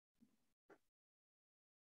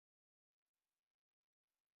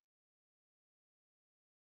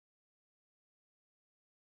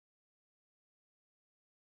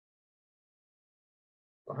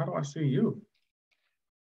Well, how do I see you?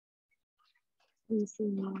 You see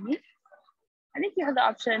me? I think you have the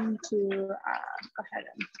option to go ahead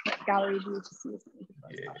and let gallery view to see as many people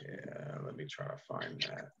as possible. Yeah, let me try to find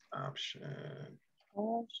that option.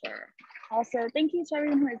 Oh, sure. Also, thank you to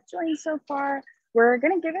everyone who has joined so far. We're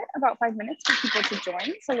going to give it about 5 minutes for people to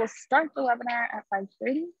join. So we'll start the webinar at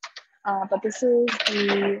 5:30. But this is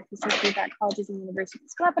the History That Colleges and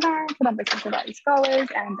Universities webinar put on by Central Valley Scholars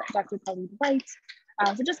and Dr. Khalid White.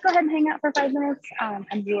 So just go ahead and hang out for 5 minutes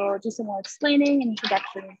and we'll do some more explaining and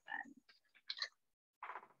introductions.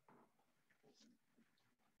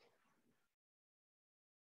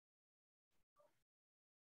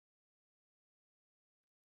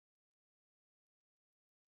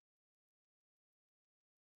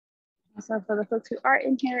 So for the folks who are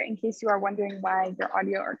in here, in case you are wondering why your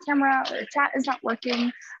audio or camera or chat is not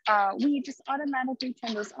working, we just automatically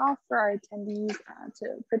turn this off for our attendees to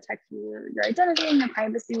protect your identity and your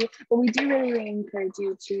privacy. But we do really encourage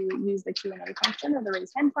you to use the Q&A function or the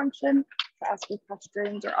raise hand function to ask your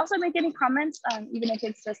questions or also make any comments, even if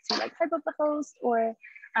it's just to like hype up the host or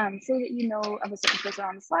say that you know of a certain person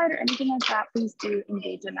on the slide or anything like that. Please do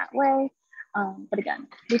engage in that way. But again,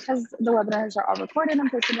 because the webinars are all recorded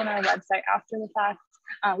and posted on our website after the fact,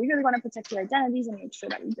 we really want to protect your identities and make sure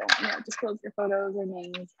that we don't disclose your photos or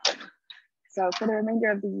names. So for the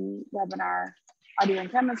remainder of the webinar, audio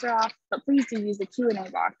and cameras are off, but please do use the Q&A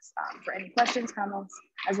box for any questions, comments,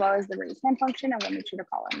 as well as the raise hand function, and we'll make sure to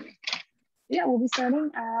call on you. So yeah, we'll be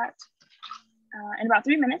starting at in about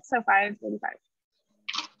 3 minutes, so 5:45.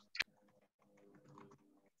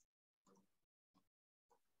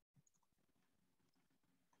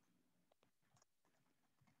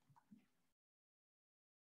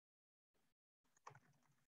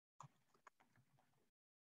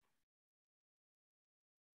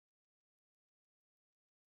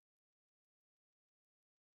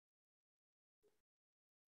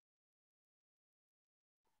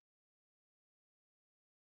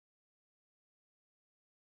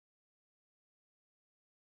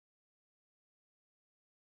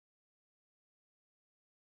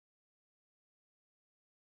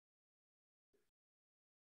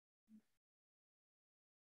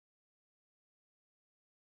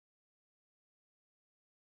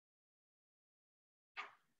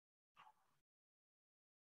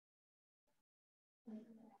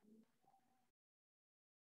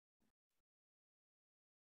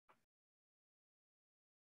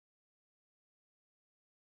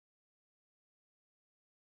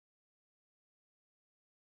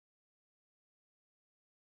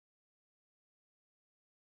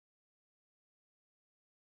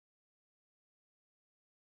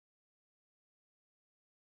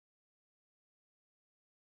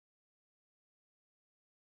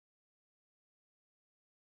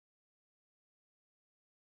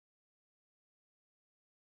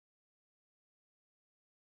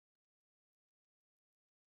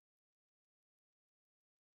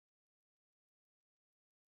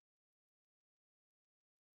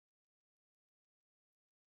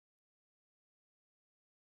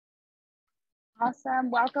 Awesome,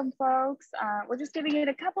 welcome folks. We're just giving it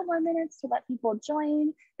a couple more minutes to let people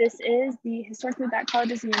join. This is the Historically Black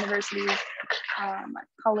Colleges and Universities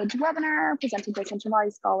college webinar presented by Central Valley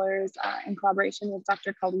Scholars in collaboration with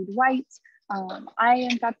Dr. Khalid White. I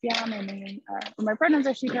am Katia, my pronouns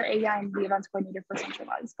are she, her, ella. I'm the events coordinator for Central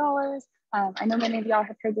Valley Scholars. I know many of y'all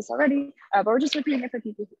have heard this already, but we're just repeating it for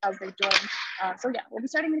people as they join. So yeah, we'll be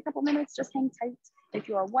starting in a couple minutes, just hang tight. If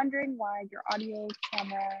you are wondering why your audio,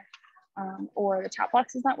 camera, or the chat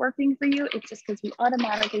box is not working for you, it's just because we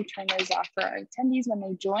automatically turn those off for our attendees when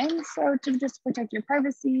they join. So to just protect your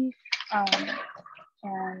privacy,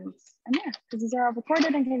 and yeah, because these are all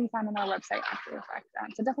recorded and can be found on our website after the fact.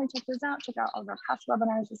 So definitely check those out. Check out all of our past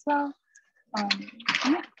webinars as well.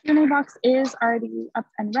 Yeah, Q&A box is already up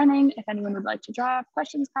and running. If anyone would like to drop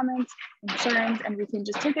questions, comments, concerns, and we can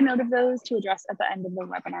just take a note of those to address at the end of the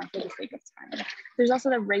webinar for the sake of time. There's also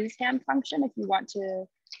the raise hand function if you want to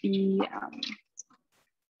be,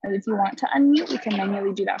 if you want to unmute, we can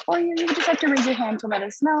manually do that for you. You just have to raise your hand to let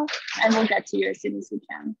us know, and we'll get to you as soon as we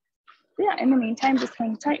can. But yeah, in the meantime, just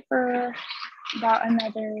hang tight for about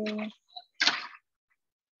another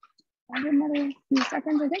few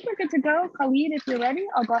seconds. I think we're good to go. Khalid, if you're ready,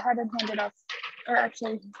 I'll go ahead and hand it off, or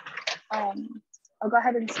actually, I'll go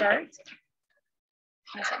ahead and start.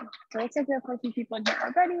 Awesome. So it looks like we have quite a few people in here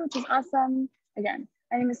already, which is awesome. Again,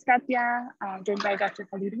 my name is Katia, joined by Dr.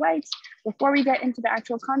 Khalid White. Before we get into the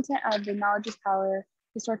actual content of the Knowledge is Power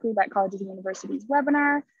Historically Black Colleges and Universities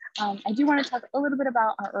webinar, I do want to talk a little bit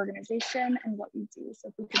about our organization and what we do. So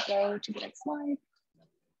if we could go to the next slide.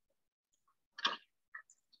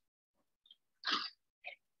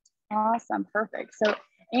 Awesome, perfect. So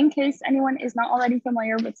in case anyone is not already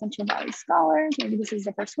familiar with Central Valley Scholars, maybe this is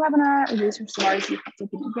the first webinar or these are scholars you have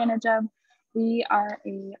taken advantage of. We are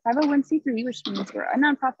a 501c3, which means we're a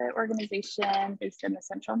nonprofit organization based in the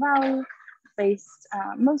Central Valley, based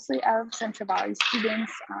mostly of Central Valley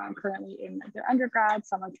students currently in their undergrad.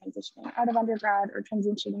 Some are transitioning out of undergrad or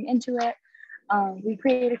transitioning into it. We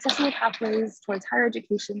create accessible pathways towards higher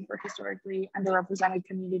education for historically underrepresented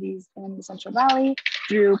communities in the Central Valley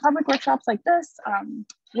through public workshops like this,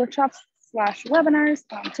 workshops/webinars.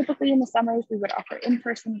 Typically in the summers, we would offer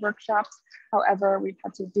in-person workshops. However, we've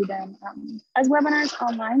had to do them as webinars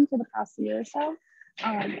online for the past year or so.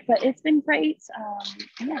 But it's been great.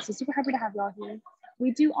 Yeah, so super happy to have y'all here.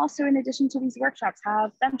 We do also, in addition to these workshops,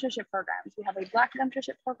 have mentorship programs. We have a Black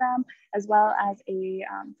mentorship program, as well as a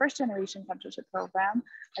first generation mentorship program.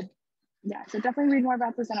 Yeah, so definitely read more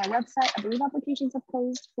about this on our website. I believe applications have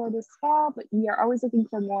closed for this fall, but we are always looking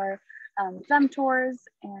for more femtors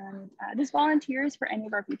and just volunteers for any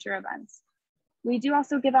of our future events. We do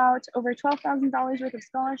also give out over $12,000 worth of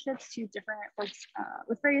scholarships to different folks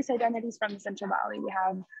with various identities from the Central Valley. We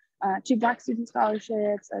have 2 Black student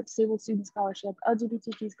scholarships, a disabled student scholarship,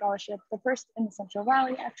 LGBTQ scholarship, the first in the Central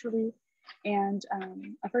Valley actually, and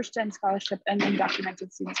a first gen scholarship and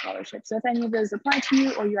undocumented student scholarship. So if any of those apply to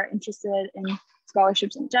you or you are interested in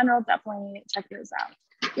scholarships in general, definitely check those out.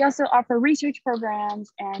 We also offer research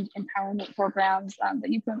programs and empowerment programs that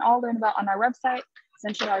you can all learn about on our website,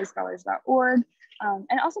 centralvalleyscholars.org.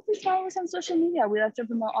 And also please follow us on social media. We like to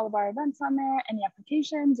promote all of our events on there, any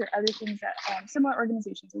applications or other things that similar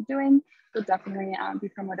organizations are doing. We'll definitely be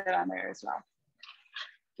promoted on there as well.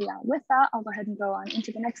 Yeah, with that, I'll go ahead and go on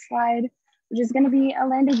into the next slide, which is going to be a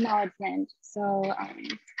land acknowledgement. So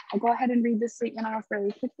I'll go ahead and read this statement off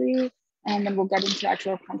really quickly, and then we'll get into the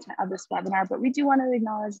actual content of this webinar. But we do want to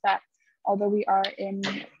acknowledge that although we are in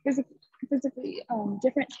physically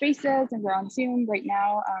different spaces and we're on Zoom right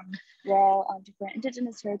now, we're all on different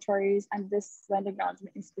Indigenous territories, and this land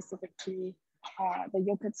acknowledgement is specific to the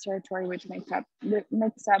Yokits territory, which makes up the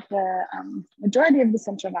majority of the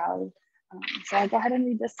Central Valley. So I'll go ahead and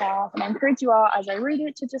read this off, and I encourage you all as I read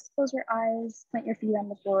it to just close your eyes, plant your feet on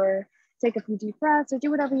the floor, take a few deep breaths, or do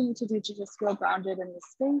whatever you need to do to just feel grounded in this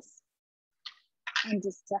space, and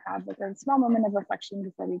just to have like a small moment of reflection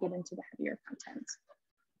before we get into the heavier content.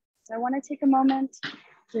 So I want to take a moment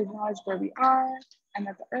to acknowledge where we are and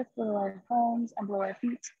that the earth below our homes and below our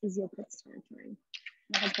feet is Yokits territory.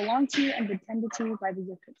 It has belonged to and been tended to by the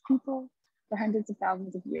Yokits people for hundreds of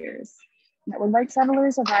thousands of years. And that when white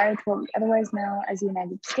settlers arrived what we otherwise know as the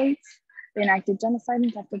United States, they enacted genocide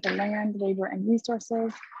and theft of the land, labor, and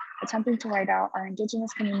resources, attempting to wipe out our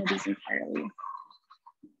Indigenous communities entirely.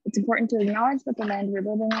 It's important to acknowledge that the land we're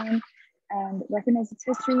living on and recognize its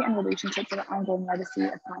history and relationship to the ongoing legacy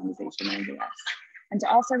of colonization in the US. And to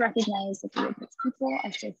also recognize that the Yokits people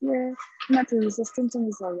are still here, and that through resistance and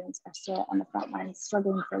resilience are still on the front lines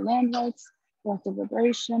struggling for land rights, collective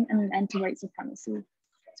liberation, and an end to white supremacy.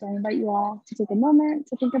 So I invite you all to take a moment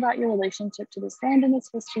to think about your relationship to this land and its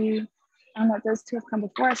history, and that those who have come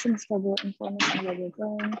before us in the struggle inform us on where we're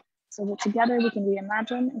going, so that together we can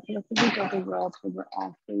reimagine and collectively build a world where we're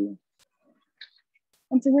all free.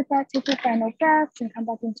 And so with that, take your final breaths and come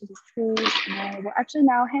back into the space. And we'll actually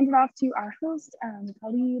now hand it off to our host,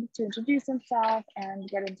 Khalid, to introduce himself and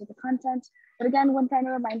get into the content. But again, one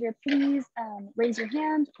final reminder, please raise your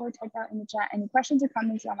hand or type out in the chat any questions or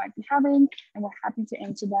comments you might be having, and we're happy to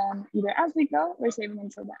answer them either as we go or save them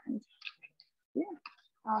until the end. Yeah,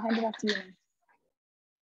 I'll hand it off to you.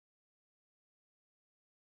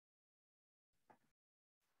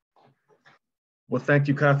 Well, thank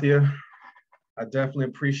you, Kathia. I definitely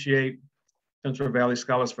appreciate Central Valley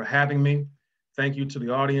Scholars for having me. Thank you to the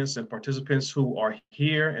audience and participants who are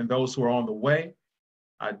here and those who are on the way.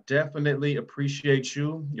 I definitely appreciate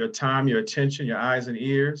you, your time, your attention, your eyes and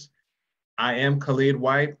ears. I am Khalid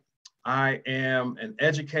White. I am an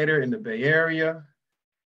educator in the Bay Area,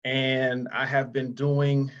 and I have been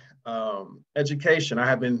doing education. I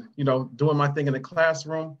have been, doing my thing in the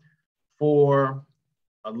classroom for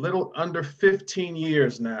a little under 15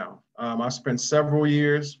 years now. I spent several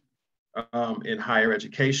years in higher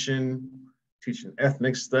education, teaching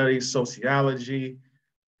ethnic studies, sociology,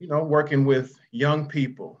 working with young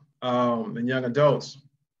people and young adults.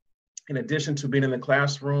 In addition to being in the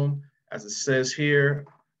classroom, as it says here,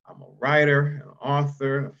 I'm a writer, an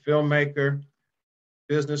author, a filmmaker,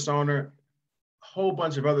 business owner, a whole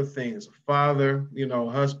bunch of other things, a father,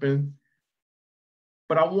 husband.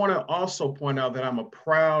 But I want to also point out that I'm a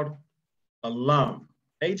proud alum,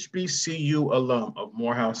 HBCU alum of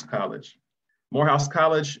Morehouse College. Morehouse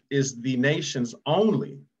College is the nation's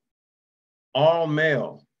only all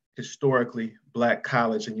male, historically Black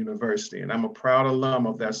college and university. And I'm a proud alum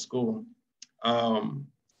of that school.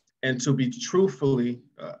 And to be truthfully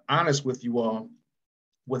honest with you all,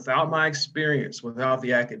 without my experience, without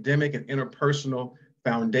the academic and interpersonal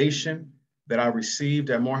foundation that I received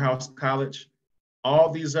at Morehouse College, all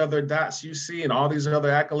these other dots you see and all these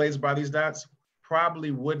other accolades by these dots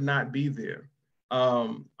probably would not be there.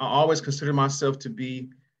 I always consider myself to be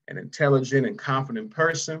an intelligent and confident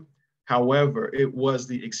person. However, it was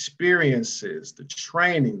the experiences, the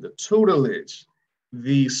training, the tutelage,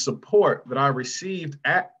 the support that I received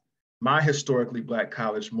at my historically Black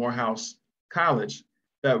college, Morehouse College,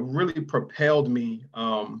 that really propelled me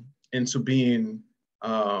into being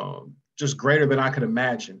just greater than I could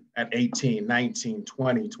imagine at 18, 19,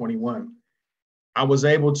 20, 21. I was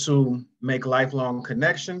able to make lifelong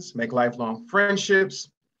connections, make lifelong friendships,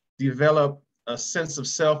 develop a sense of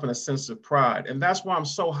self and a sense of pride. And that's why I'm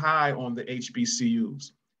so high on the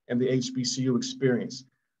HBCUs and the HBCU experience.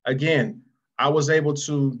 Again, I was able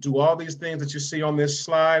to do all these things that you see on this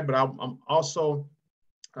slide, but I'm also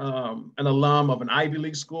an alum of an Ivy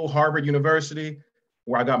League school, Harvard University,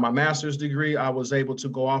 where I got my master's degree. I was able to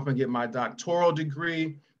go off and get my doctoral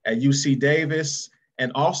degree at UC Davis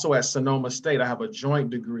and also at Sonoma State. I have a joint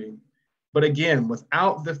degree. But again,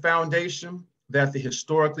 without the foundation that the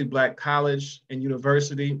historically Black college and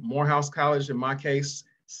university, Morehouse College in my case,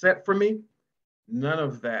 set for me, none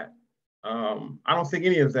of that. I don't think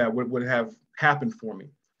any of that would have happened for me.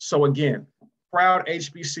 So again, proud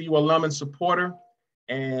HBCU alum and supporter,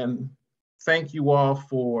 and thank you all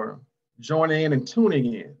for joining in and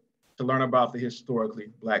tuning in to learn about the historically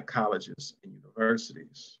Black colleges and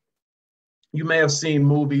universities. You may have seen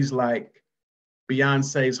movies like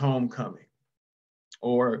Beyonce's Homecoming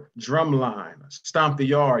or Drumline, Stomp the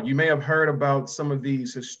Yard. You may have heard about some of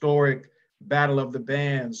these historic Battle of the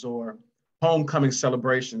Bands or homecoming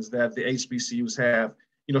celebrations that the HBCUs have.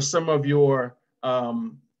 You know, some of your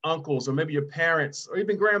uncles or maybe your parents or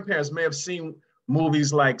even grandparents may have seen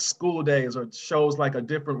movies like School Days or shows like A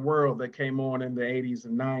Different World that came on in the 80s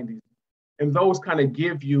and 90s. And those kind of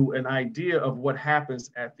give you an idea of what happens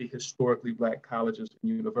at the historically Black colleges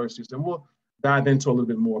and universities. And we'll dive into a little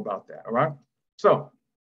bit more about that, all right? So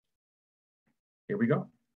here we go.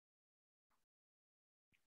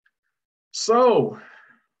 So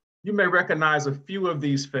you may recognize a few of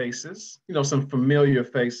these faces, you know, some familiar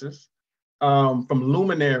faces from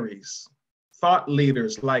luminaries, thought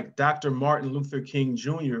leaders like Dr. Martin Luther King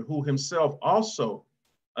Jr., who himself also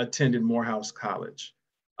attended Morehouse College.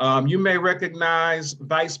 You may recognize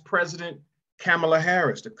Vice President Kamala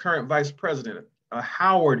Harris, the current Vice President, a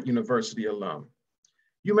Howard University alum.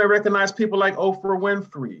 You may recognize people like Oprah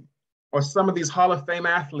Winfrey, or some of these Hall of Fame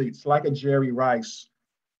athletes like a Jerry Rice.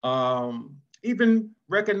 Even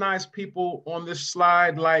recognize people on this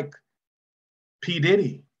slide like P.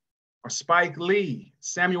 Diddy, or Spike Lee,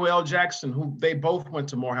 Samuel L. Jackson, who they both went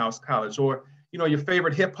to Morehouse College, or you know, your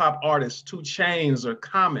favorite hip hop artists, 2 Chainz or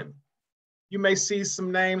Common. You may see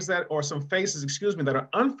some names that, or some faces, excuse me, that are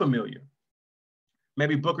unfamiliar.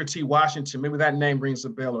 Maybe Booker T. Washington, maybe that name rings a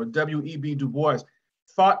bell, or W.E.B. Du Bois,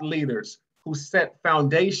 thought leaders who set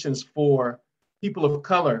foundations for people of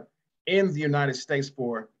color in the United States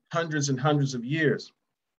for hundreds and hundreds of years.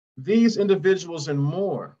 These individuals and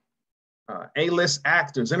more, A-list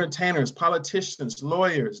actors, entertainers, politicians,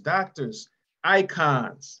 lawyers, doctors,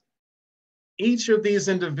 icons. Each of these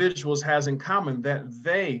individuals has in common that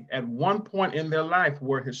they, at one point in their life,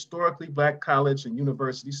 were historically Black college and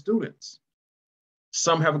university students.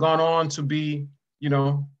 Some have gone on to be, you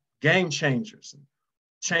know, game changers,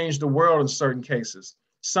 change the world in certain cases.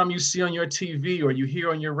 Some you see on your TV or you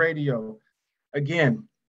hear on your radio. Again,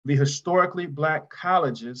 the historically Black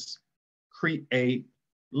colleges create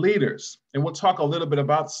leaders. And we'll talk a little bit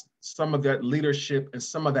about some of that leadership and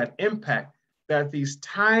some of that impact that these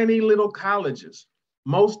tiny little colleges,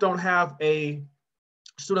 most don't have a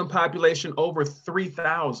student population over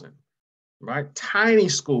 3,000, right? Tiny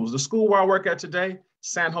schools. The school where I work at today,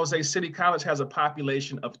 San Jose City College, has a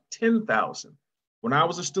population of 10,000. When I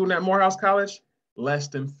was a student at Morehouse College, less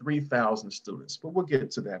than 3,000 students, but we'll get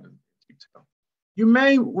to that in detail. You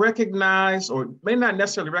may recognize, or may not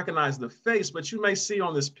necessarily recognize the face, but you may see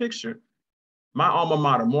on this picture, my alma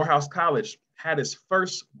mater, Morehouse College, had its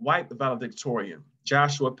first white valedictorian,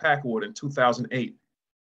 Joshua Packwood, in 2008.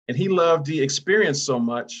 And he loved the experience so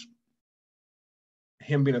much,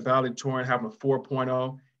 him being a valedictorian, having a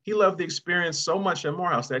 4.0, he loved the experience so much at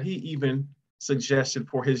Morehouse that he even suggested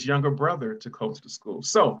for his younger brother to coach the school.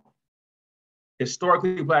 So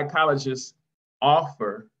historically Black colleges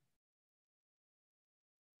offer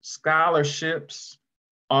scholarships,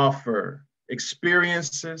 offer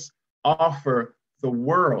experiences offer the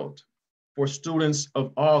world for students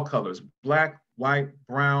of all colors, Black, white,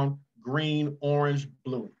 brown, green, orange,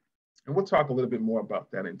 blue. And we'll talk a little bit more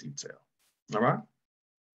about that in detail, all right?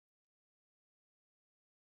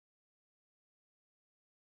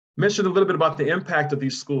 Mentioned a little bit about the impact of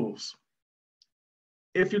these schools.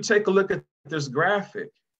 If you take a look at this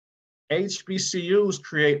graphic, HBCUs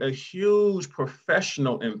create a huge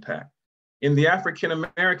professional impact in the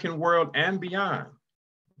African-American world and beyond,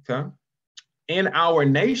 okay? In our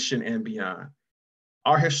nation and beyond.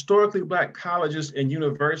 Our historically Black colleges and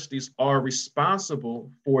universities are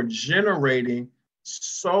responsible for generating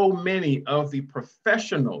so many of the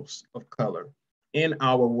professionals of color in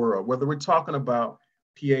our world, whether we're talking about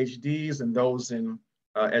PhDs and those in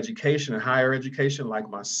education and higher education like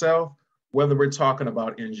myself, whether we're talking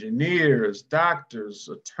about engineers, doctors,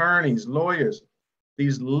 attorneys, lawyers,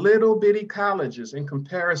 these little bitty colleges in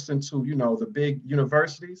comparison to, you know, the big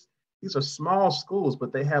universities, these are small schools,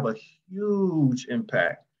 but they have a huge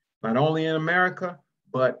impact, not only in America,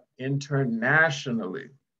 but internationally.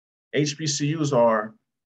 HBCUs are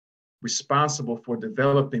responsible for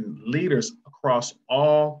developing leaders across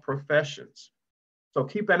all professions. So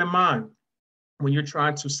keep that in mind when you're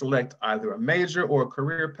trying to select either a major or a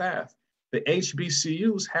career path. The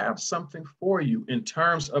HBCUs have something for you in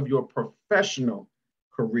terms of your professional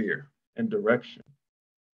career and direction.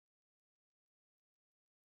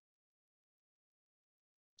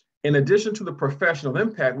 In addition to the professional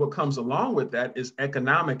impact, what comes along with that is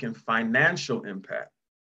economic and financial impact.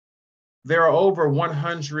 There are over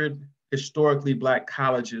 100 historically Black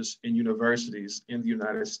colleges and universities in the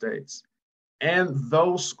United States. And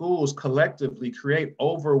those schools collectively create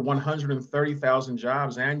over 130,000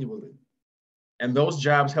 jobs annually. And those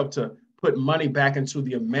jobs help to put money back into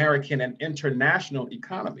the American and international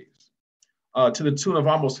economies to the tune of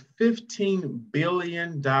almost $15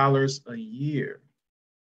 billion a year.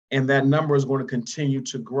 And that number is going to continue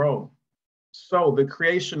to grow. So the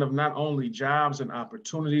creation of not only jobs and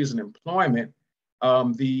opportunities and employment,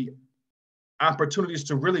 the opportunities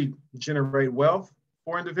to really generate wealth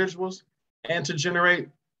for individuals and to generate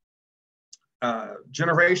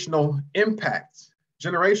generational impact,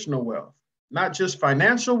 generational wealth, not just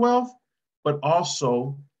financial wealth, but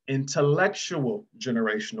also intellectual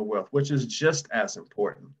generational wealth, which is just as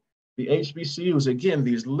important. The HBCUs, again,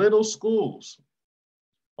 these little schools,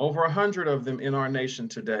 over 100 of them in our nation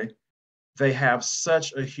today, they have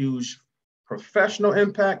such a huge professional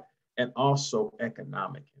impact and also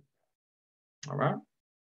economic impact. All right.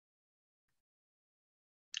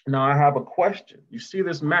 Now I have a question. You see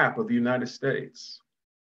this map of the United States.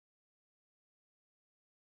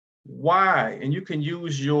 Why? And you can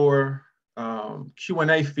use your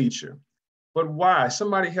Q&A feature, but why?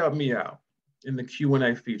 Somebody help me out in the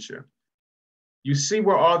Q&A feature. You see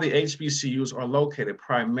where all the HBCUs are located,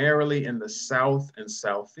 primarily in the South and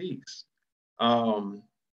Southeast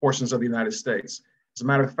portions of the United States. As a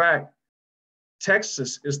matter of fact,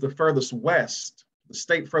 Texas is the furthest west, the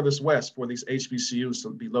state furthest west for these HBCUs to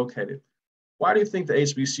be located. Why do you think the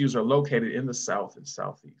HBCUs are located in the South and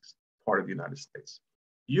Southeast part of the United States?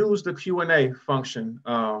 Use the Q&A function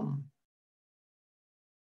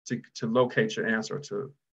to locate your answer,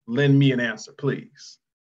 to lend me an answer, please.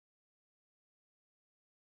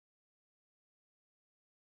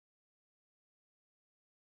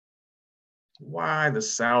 Why the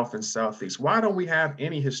South and Southeast? Why don't we have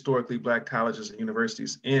any historically Black colleges and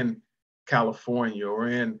universities in California or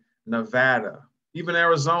in Nevada, even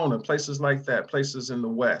Arizona, places like that, places in the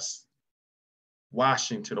West,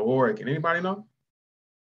 Washington, Oregon? Anybody know?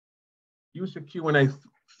 Use your Q&A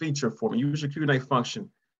feature for me. Use your Q&A function.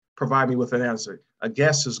 Provide me with an answer. A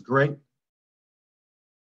guess is great.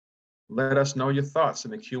 Let us know your thoughts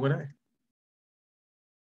in the Q&A.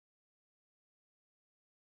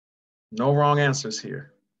 No wrong answers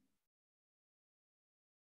here.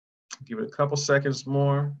 Give it a couple seconds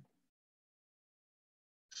more.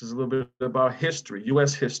 This is a little bit about history,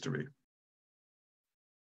 US history.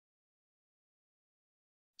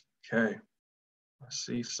 Okay, I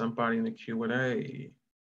see somebody in the Q&A.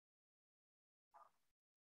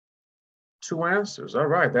 2 answers, all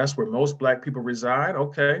right, that's where most Black people reside.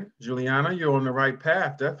 Okay, Juliana, you're on the right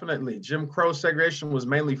path, definitely. Jim Crow segregation was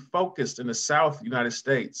mainly focused in the South United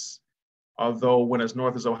States, although went as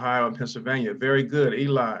north as Ohio and Pennsylvania. Very good,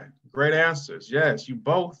 Eli. Great answers. Yes, you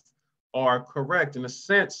both are correct. In a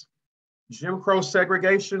sense, Jim Crow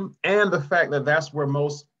segregation and the fact that that's where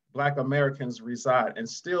most Black Americans reside. And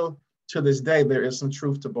still to this day, there is some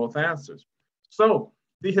truth to both answers. So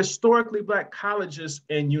the historically Black colleges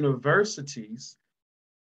and universities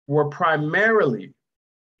were primarily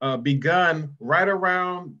begun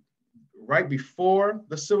right before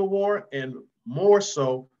the Civil War and more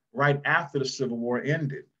so right after the Civil War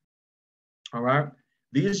ended. All right.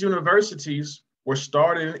 These universities were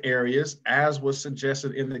started in areas, as was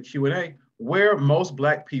suggested in the Q&A, where most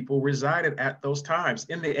Black people resided at those times.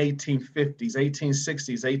 In the 1850s,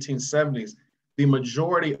 1860s, 1870s, the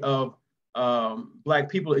majority of Black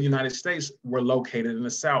people in the United States were located in the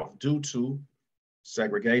South due to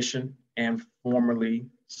segregation and formerly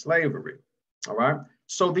slavery. All right.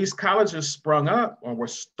 So these colleges sprung up or were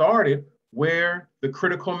started where the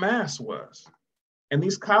critical mass was. And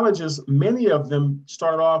these colleges, many of them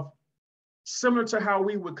started off similar to how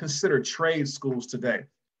we would consider trade schools today.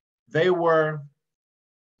 They were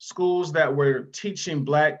schools that were teaching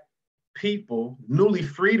Black people, newly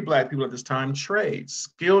freed Black people at this time, trades,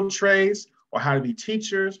 skilled trades, or how to be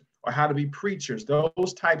teachers, or how to be preachers.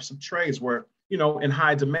 Those types of trades were, in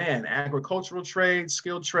high demand: agricultural trades,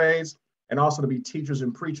 skilled trades, and also to be teachers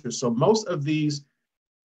and preachers. So most of these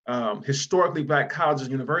historically Black colleges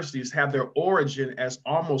and universities have their origin as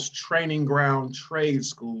almost training ground trade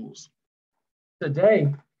schools.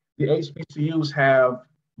 Today, the HBCUs have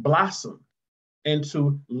blossomed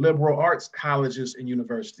into liberal arts colleges and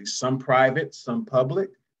universities, some private, some public,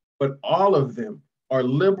 but all of them are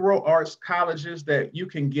liberal arts colleges that you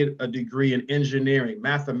can get a degree in engineering,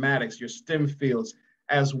 mathematics, your STEM fields,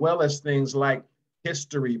 as well as things like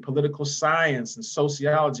history, political science, and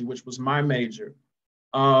sociology, which was my major.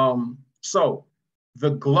 So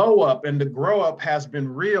the glow up and the grow up has been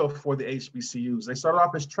real for the HBCUs. They started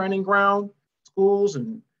off as training ground schools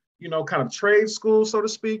and, kind of trade schools, so to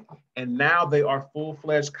speak. And now they are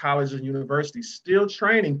full-fledged colleges and universities, still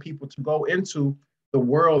training people to go into the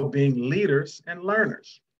world being leaders and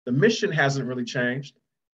learners. The mission hasn't really changed.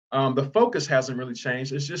 The focus hasn't really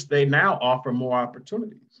changed. It's just they now offer more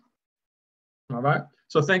opportunities. All right.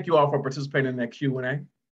 So thank you all for participating in that Q&A,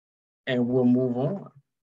 and we'll move on.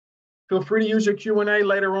 Feel free to use your Q&A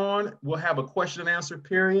later on. We'll have a question and answer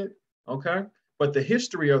period, okay? But the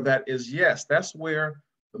history of that is, yes, that's where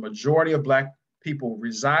the majority of Black people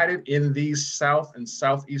resided in these South and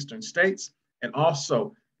Southeastern states, and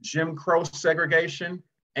also Jim Crow segregation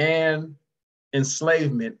and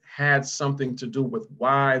enslavement had something to do with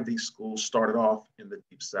why these schools started off in the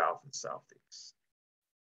Deep South and Southeast.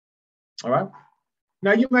 All right?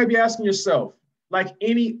 Now you may be asking yourself, like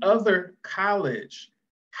any other college,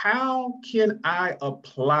 how can I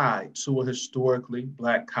apply to a historically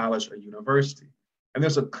Black college or university? And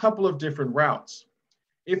there's a couple of different routes.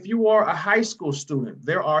 If you are a high school student,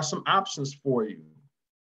 there are some options for you.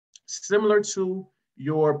 Similar to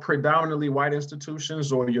your predominantly white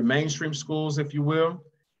institutions or your mainstream schools, if you will,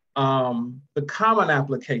 the common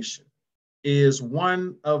application is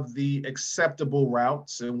one of the acceptable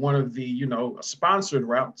routes and one of the, sponsored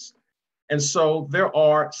routes. And so there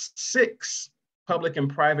are 6 public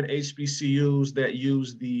and private HBCUs that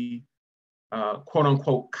use the quote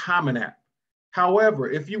unquote Common App. However,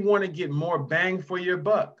 if you want to get more bang for your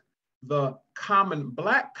buck, the Common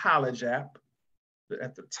Black College app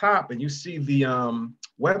at the top, and you see the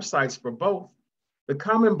websites for both, the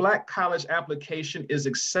Common Black College application is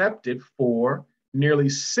accepted for nearly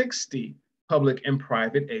 60 public and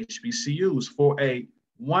private HBCUs for a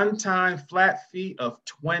one-time flat fee of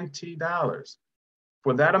 $20.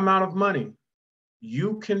 For that amount of money,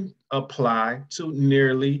 you can apply to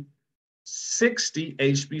nearly 60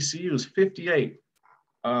 HBCUs, 58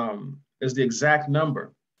 is the exact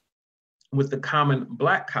number with the Common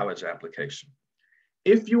Black College application.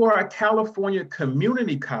 If you are a California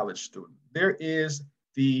community college student, there is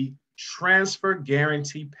the Transfer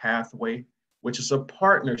Guarantee Pathway, which is a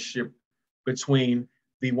partnership between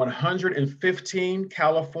the 115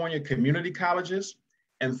 California community colleges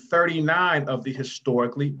and 39 of the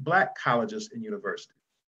historically Black colleges and universities.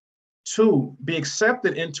 To be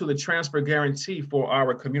accepted into the transfer guarantee for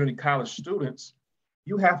our community college students,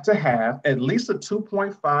 you have to have at least a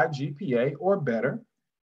 2.5 GPA or better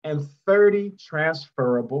and 30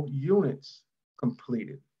 transferable units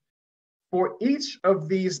completed. For each of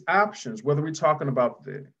these options, whether we're talking about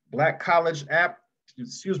the Black College app,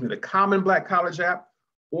 the Common Black College app,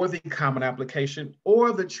 or the Common application,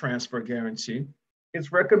 or the transfer guarantee,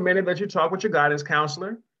 it's recommended that you talk with your guidance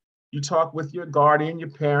counselor, you talk with your guardian, your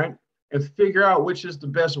parent, and figure out which is the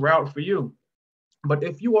best route for you. But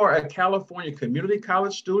if you are a California community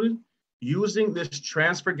college student using this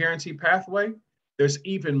transfer guarantee pathway, there's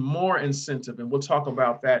even more incentive, and we'll talk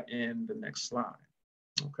about that in the next slide,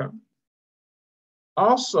 okay?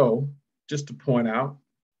 Also, just to point out,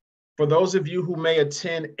 for those of you who may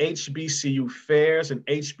attend HBCU fairs and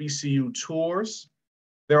HBCU tours,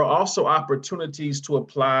 There are also opportunities to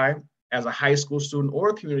apply as a high school student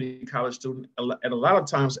or a community college student, and a lot of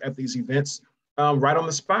times at these events, right on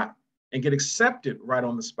the spot, and get accepted right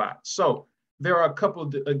on the spot. So there are a couple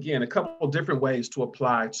different ways to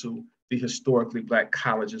apply to the historically Black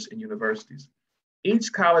colleges and universities. Each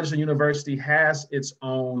college and university has its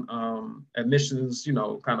own admissions,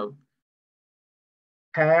 kind of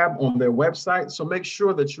tab on their website. So make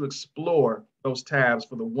sure that you explore those tabs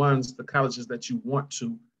for the colleges that you want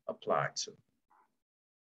to apply to.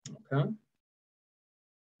 Okay.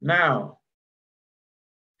 Now,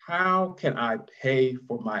 how can I pay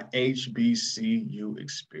for my HBCU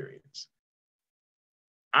experience?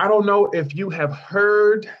 I don't know if you have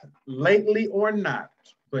heard lately or not,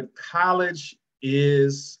 but college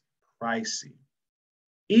is pricey.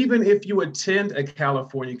 Even if you attend a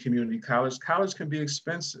California community college, college can be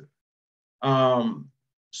expensive.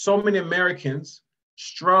 So many Americans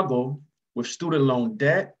struggle with student loan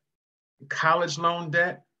debt, college loan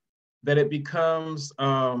debt, that it becomes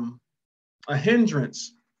a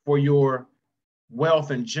hindrance for your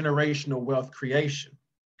wealth and generational wealth creation,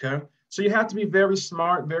 okay? So you have to be very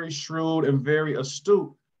smart, very shrewd, and very astute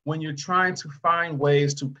when you're trying to find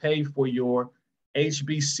ways to pay for your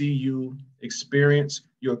HBCU experience,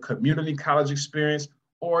 your community college experience,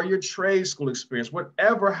 or your trade school experience.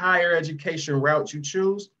 Whatever higher education route you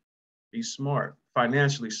choose, be smart,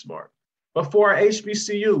 financially smart. But for our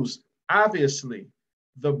HBCUs, obviously,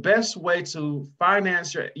 the best way to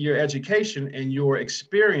finance your education and your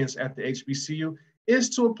experience at the HBCU is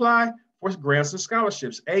to apply for grants and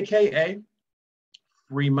scholarships, AKA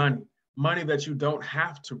free money, money that you don't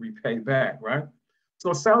have to repay back, right?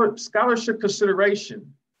 So scholarship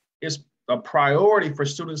consideration is a priority for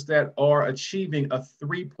students that are achieving a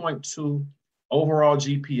 3.2 overall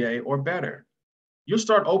GPA or better. You'll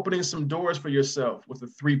start opening some doors for yourself with a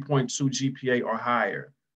 3.2 GPA or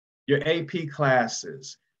higher. Your AP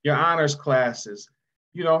classes, your honors classes,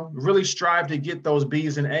 really strive to get those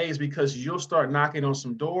B's and A's, because you'll start knocking on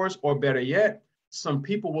some doors, or better yet, some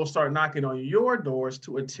people will start knocking on your doors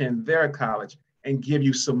to attend their college and give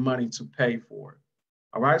you some money to pay for it.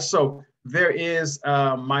 All right, so there is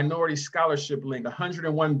a minority scholarship link,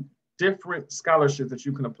 101 different scholarships that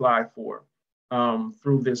you can apply for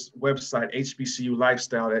through this website, HBCU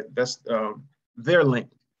Lifestyle. That's their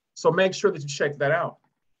link. So make sure that you check that out.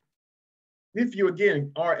 If you,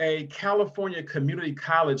 again, are a California community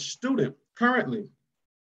college student currently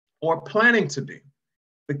or planning to be,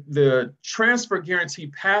 the transfer guarantee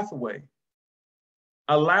pathway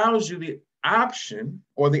allows you the option,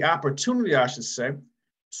 or the opportunity, I should say,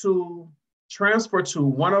 to transfer to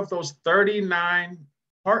one of those 39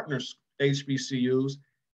 partners HBCUs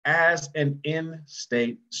as an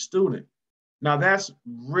in-state student. Now that's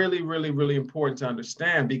really, really, really important to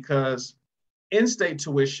understand, because in-state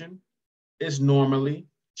tuition is normally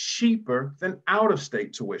cheaper than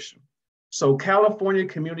out-of-state tuition. So California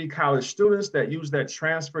community college students that use that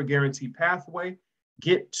transfer guarantee pathway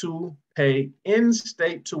get to pay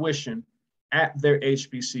in-state tuition at their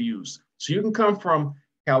HBCUs. So you can come from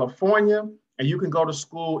California and you can go to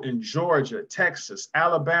school in Georgia, Texas,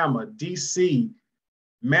 Alabama, DC,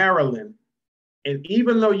 Maryland. And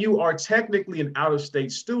even though you are technically an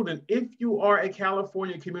out-of-state student, if you are a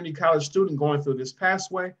California community college student going through this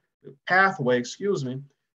pathway,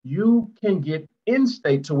 you can get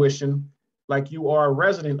in-state tuition like you are a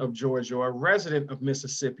resident of Georgia or a resident of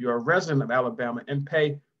Mississippi or a resident of Alabama, and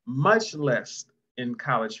pay much less in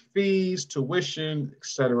college fees, tuition, et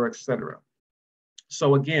cetera, et cetera.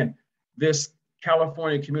 So again, this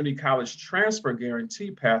California Community College Transfer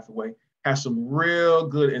Guarantee pathway has some real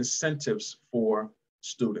good incentives for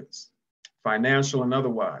students, financial and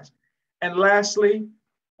otherwise. And lastly,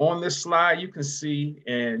 on this slide, you can see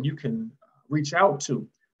and you can reach out to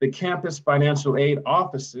the campus financial aid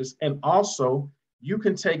offices, and also you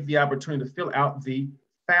can take the opportunity to fill out the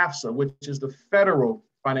FAFSA, which is the federal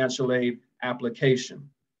financial aid application.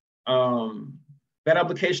 That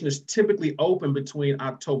application is typically open between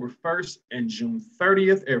October 1st and June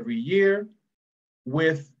 30th every year,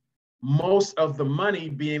 with most of the money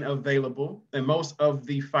being available and most of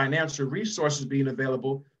the financial resources being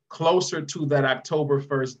available closer to that October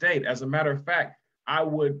 1st date. As a matter of fact, I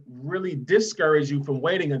would really discourage you from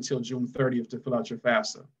waiting until June 30th to fill out your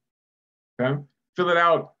FAFSA. Okay? Fill it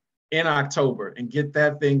out in October and get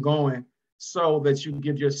that thing going so that you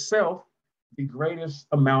give yourself the greatest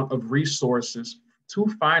amount of resources to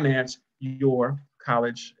finance your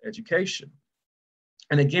college education.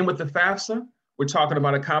 And again, with the FAFSA, we're talking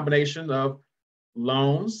about a combination of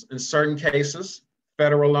loans in certain cases,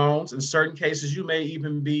 federal loans. In certain cases, you may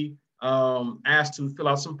even be asked to fill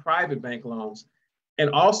out some private bank loans. And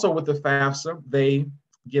also with the FAFSA, they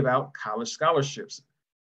give out college scholarships.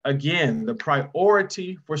 Again, the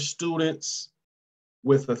priority for students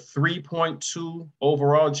with a 3.2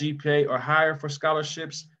 overall GPA or higher for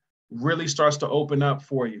scholarships really starts to open up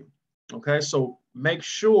for you. Okay, so make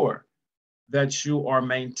sure that you are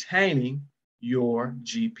maintaining your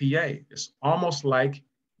GPA. It's almost like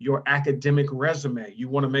your academic resume. You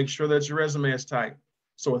want to make sure that your resume is tight.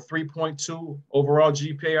 So a 3.2 overall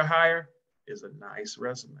GPA or higher is a nice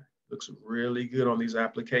resume. Looks really good on these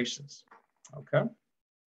applications. Okay.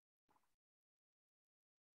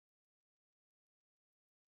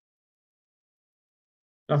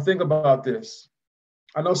 Now think about this.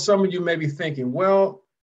 I know some of you may be thinking, well,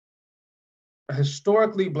 a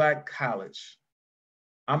historically Black college.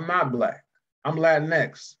 I'm not Black. I'm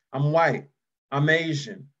Latinx. I'm white. I'm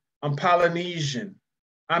Asian. I'm Polynesian.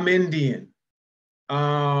 I'm Indian.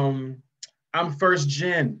 I'm first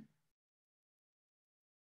gen.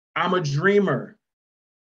 I'm a dreamer.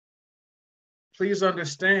 Please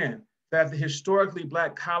understand that the historically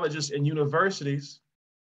Black colleges and universities,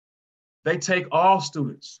 they take all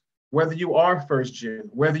students, whether you are first gen,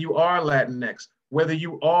 whether you are Latinx, whether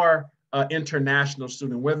you are an international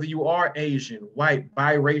student, whether you are Asian, white,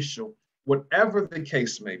 biracial, whatever the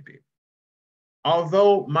case may be.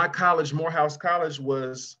 Although my college, Morehouse College,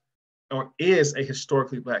 was or is a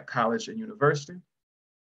historically Black college and university,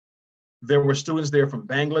 there were students there from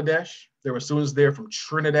Bangladesh. There were students there from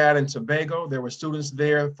Trinidad and Tobago. There were students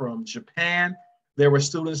there from Japan. There were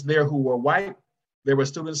students there who were white. There were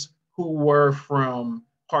students who were from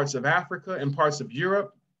parts of Africa and parts of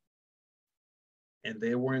Europe. And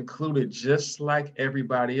they were included just like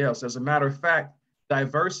everybody else. As a matter of fact,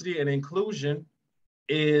 diversity and inclusion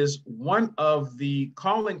is one of the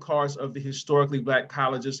calling cards of the historically Black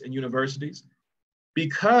colleges and universities,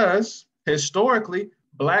 because historically,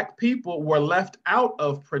 Black people were left out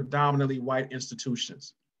of predominantly white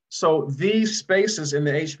institutions. So these spaces in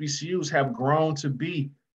the HBCUs have grown to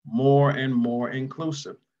be more and more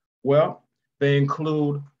inclusive. Well, they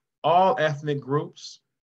include all ethnic groups.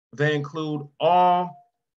 They include all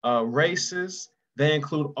races. They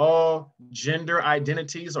include all gender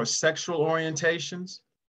identities or sexual orientations.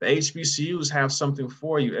 The HBCUs have something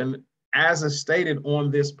for you. And as is stated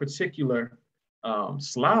on this particular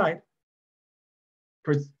slide,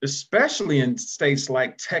 especially in states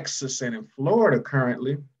like Texas and in Florida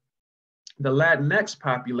currently, the Latinx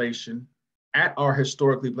population at our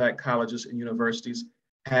historically Black colleges and universities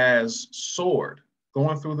has soared,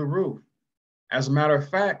 going through the roof. As a matter of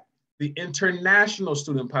fact, the international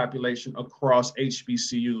student population across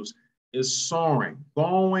HBCUs is soaring,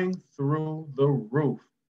 going through the roof.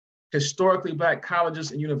 Historically Black colleges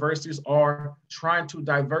and universities are trying to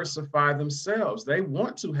diversify themselves. They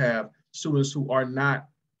want to have students who are not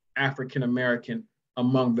African American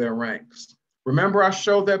among their ranks. Remember, I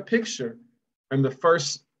showed that picture in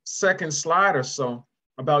the second slide or so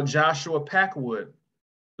about Joshua Packwood,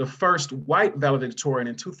 the first white valedictorian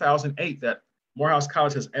in 2008 that Morehouse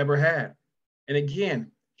College has ever had. And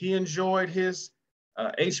again, he enjoyed his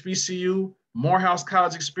HBCU Morehouse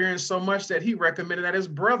College experience so much that he recommended that his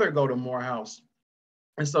brother go to Morehouse.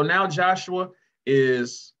 And so now Joshua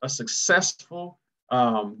is a successful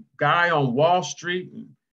guy on Wall Street. And,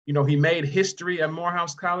 you know, he made history at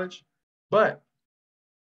Morehouse College. But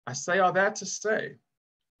I say all that to say,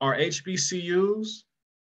 our HBCUs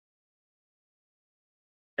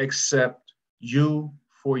accept you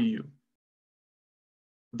for you.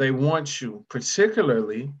 They want you,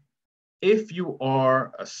 particularly if you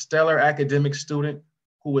are a stellar academic student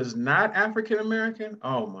who is not African American.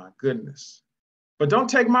 Oh my goodness. But don't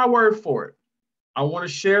take my word for it. I want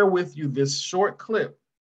to share with you this short clip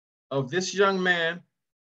of this young man,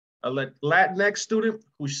 a Latinx student,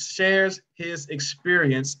 who shares his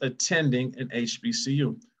experience attending an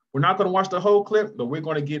HBCU. We're not going to watch the whole clip, but we're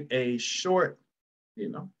going to get a short,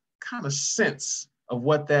 kind of sense of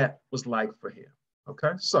what that was like for him.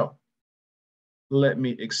 Okay, so let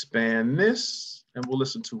me expand this and we'll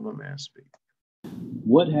listen to my man speak.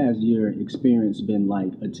 What has your experience been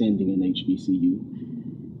like attending an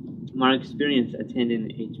HBCU? My experience attending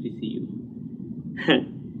HBCU.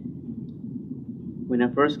 When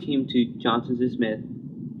I first came to Johnson C. Smith,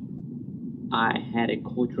 I had a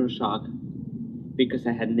cultural shock because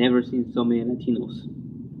I had never seen so many Latinos.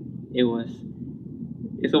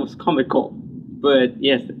 It's almost comical, but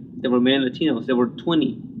yes, there were many Latinos. There were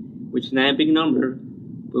 20, which is not a big number,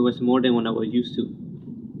 but it was more than what I was used to.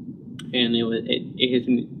 And it has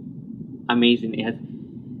been amazing.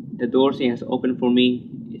 The doors it has opened for me.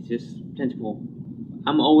 It's just plentiful.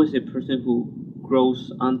 I'm always a person who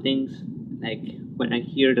grows on things. Like when I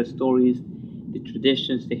hear the stories the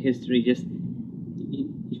traditions, the history. Just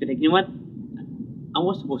you feel like, you know what, I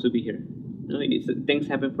was supposed to be here. You know, things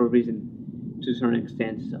happen for a reason to a certain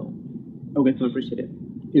extent. So Okay. I appreciate it.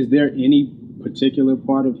 Is there any particular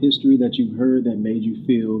part of history that you've heard that made you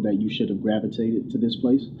feel that you should have gravitated to this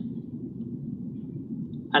place?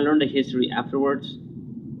 I learned the history afterwards,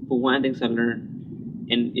 but one of the things I learned,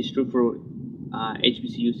 and it's true for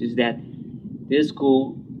HBCUs, is that this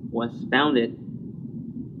school was founded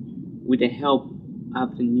with the help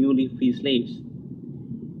of the newly freed slaves.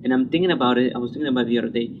 And I'm thinking about it, I was thinking about it the other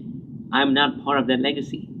day. I'm not part of that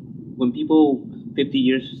legacy. When people 50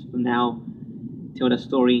 years from now tell the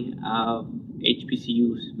story of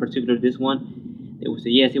HBCUs, particularly this one, they will say,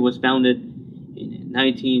 yes, it was founded in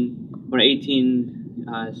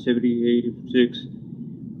 1876,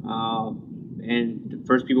 and the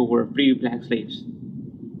first people were free black slaves.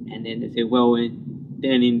 And then they say, well,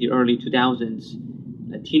 then in the early 2000s,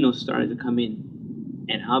 Latinos started to come in,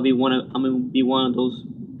 and I'm gonna be one of those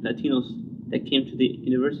Latinos that came to the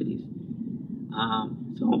universities.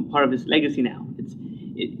 So I'm part of this legacy now.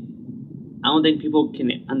 I don't think people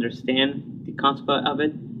can understand the concept of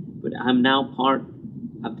it, but I'm now part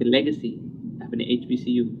of the legacy of an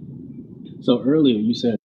HBCU. So earlier you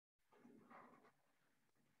said.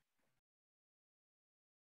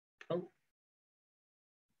 Oh.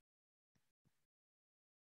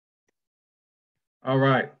 All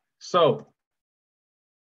right. So,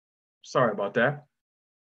 sorry about that.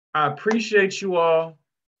 I appreciate you all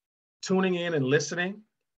tuning in and listening.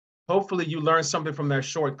 Hopefully you learned something from that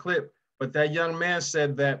short clip, but that young man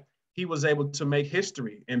said that he was able to make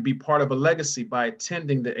history and be part of a legacy by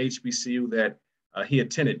attending the HBCU that he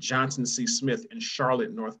attended, Johnson C. Smith in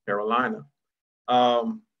Charlotte, North Carolina.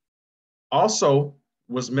 Also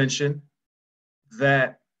was mentioned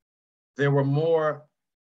that there were more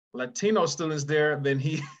Latino students there than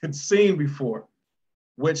he had seen before,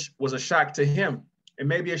 which was a shock to him. It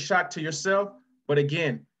may be a shock to yourself, but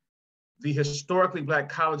again, the historically Black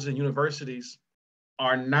colleges and universities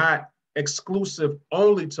are not exclusive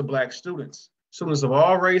only to Black students. Students of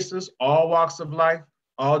all races, all walks of life,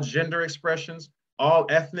 all gender expressions, all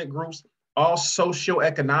ethnic groups, all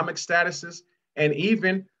socioeconomic statuses, and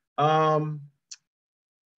even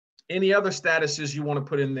any other statuses you want to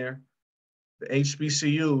put in there. The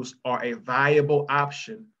HBCUs are a viable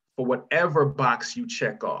option for whatever box you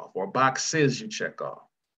check off or boxes you check off,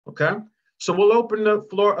 okay? So we'll open the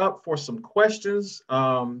floor up for some questions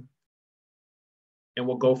and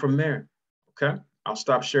we'll go from there, okay? I'll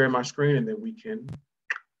stop sharing my screen and then we can.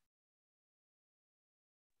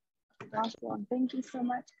 Awesome. Thank you so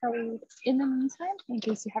much, Khalid. In the meantime, in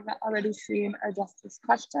case you haven't already seen our justice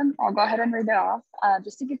question, I'll go ahead and read it off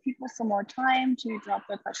just to give people some more time to drop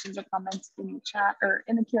their questions or comments in the chat or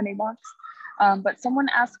in the Q&A box. But someone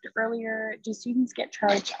asked earlier, do students get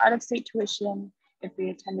charged out-of-state tuition if they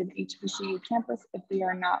attend an HBCU campus if they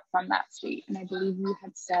are not from that state? And I believe you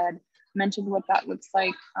had mentioned what that looks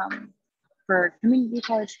like for community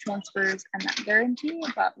college transfers and that guarantee,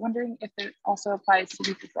 but wondering if it also applies to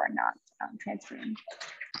people who are not transferring.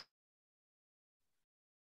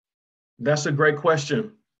 That's a great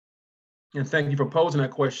question. And thank you for posing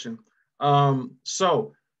that question.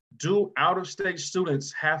 So do out-of-state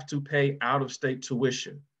students have to pay out-of-state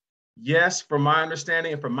tuition? Yes, from my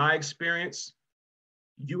understanding and from my experience,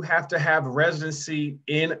 you have to have residency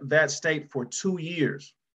in that state for 2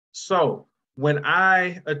 years. So when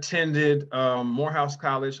I attended Morehouse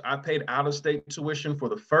College, I paid out-of-state tuition for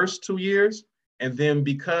the first 2 years. And then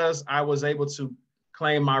because I was able to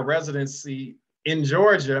claim my residency in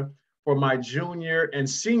Georgia for my junior and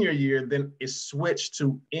senior year, then it switched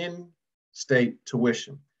to in-state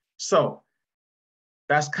tuition. So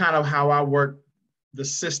that's kind of how I work the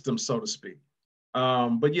system, so to speak.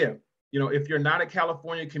 But yeah, you know, if you're not a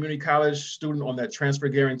California community college student on that transfer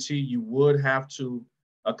guarantee, you would have to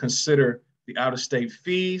consider the out-of-state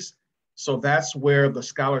fees. So that's where the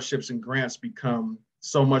scholarships and grants become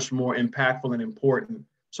so much more impactful and important.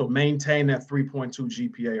 So maintain that 3.2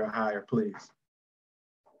 GPA or higher, please.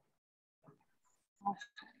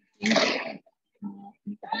 Thank you.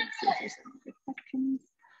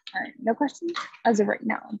 All right, no questions as of right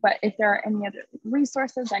now, but if there are any other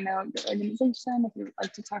resources, I know your organization, if you would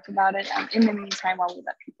like to talk about it, in the meantime, while we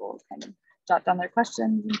let people kind of jot down their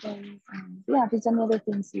questions and things. Yeah, if there's any other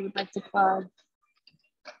things you would like to plug.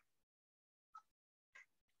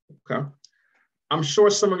 Okay. I'm sure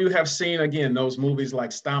some of you have seen, again, those movies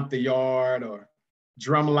like Stomp the Yard or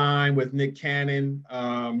Drumline with Nick Cannon.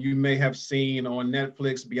 You may have seen on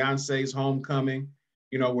Netflix, Beyonce's Homecoming,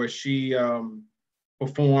 you know, where she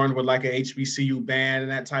performed with like a HBCU band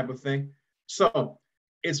and that type of thing. So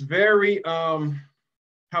it's very, how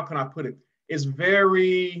can I put it? It's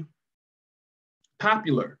very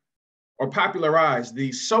popular or popularized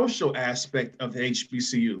the social aspect of the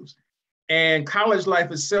HBCUs. And college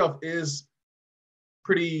life itself is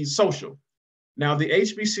pretty social. Now, the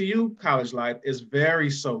HBCU college life is very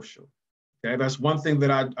social. Okay, that's one thing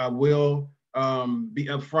that I will be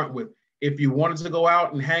upfront with. If you wanted to go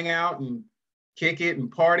out and hang out and kick it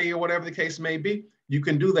and party or whatever the case may be, you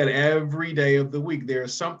can do that every day of the week.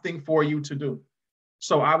 There's something for you to do.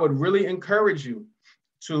 So I would really encourage you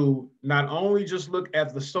to not only just look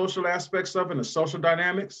at the social aspects of it and the social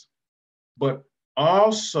dynamics, but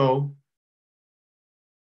also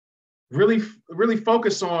really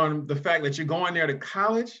focus on the fact that you're going there to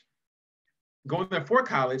college, going there for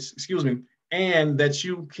college, excuse me, and that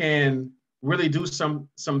you can really do some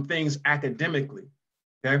things academically.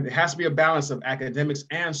 Okay? It has to be a balance of academics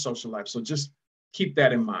and social life. So just keep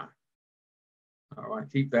that in mind. All right,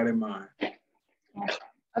 keep that in mind.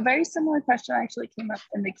 A very similar question actually came up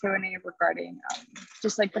in the Q&A regarding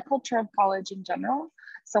just like the culture of college in general.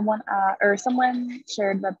 Someone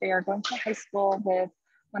shared that they are going to high school with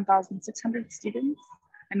 1,600 students,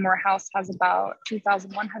 and Morehouse has about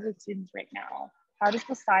 2,100 students right now. How does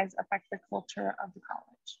the size affect the culture of the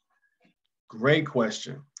college? Great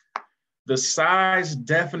question. The size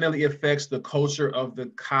definitely affects the culture of the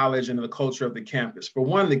college and the culture of the campus. For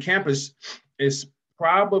one, the campus is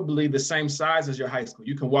probably the same size as your high school.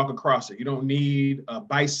 You can walk across it. You don't need a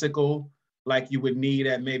bicycle like you would need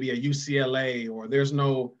at maybe a UCLA, or there's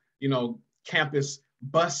no, campus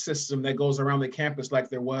bus system that goes around the campus like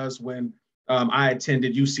there was when I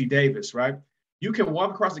attended UC Davis, right? You can walk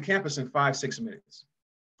across the campus in 5-6 minutes,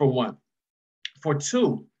 for one. For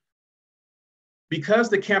two, because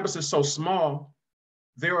the campus is so small,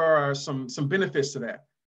 there are some benefits to that.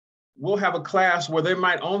 We'll have a class where there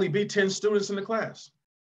might only be 10 students in the class.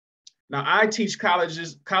 Now, I teach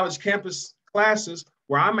college campus classes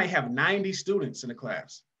where I may have 90 students in the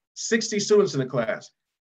class, 60 students in the class.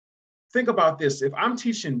 Think about this. If I'm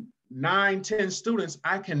teaching 9-10 students,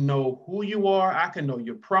 I can know who you are. I can know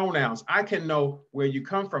your pronouns. I can know where you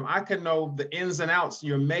come from. I can know the ins and outs,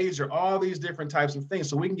 your major, all these different types of things.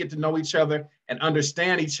 So we can get to know each other and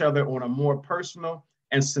understand each other on a more personal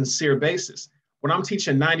and sincere basis. When I'm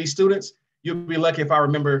teaching 90 students, you'll be lucky if I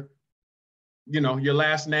remember, your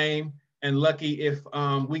last name, and lucky if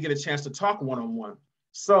we get a chance to talk one-on-one.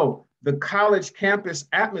 So the college campus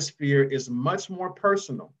atmosphere is much more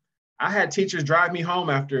personal. I had teachers drive me home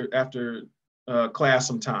after class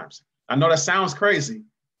sometimes. I know that sounds crazy,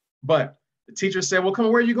 but the teacher said, well, come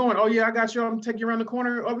on, where are you going? Oh yeah, I got you. I'm taking you around the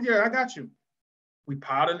corner. Oh yeah, I got you. We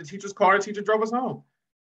piled in the teacher's car. The teacher drove us home.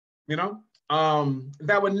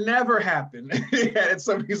 That would never happen at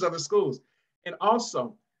some of these other schools. And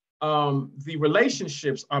also, the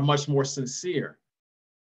relationships are much more sincere.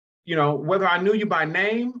 Whether I knew you by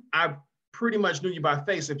name, I pretty much knew you by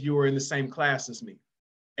face if you were in the same class as me.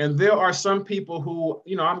 And there are some people who,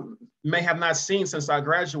 I may have not seen since I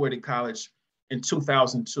graduated college in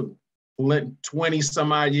 2002, 20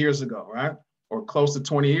 some odd years ago, right? Or close to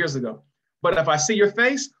 20 years ago. But if I see your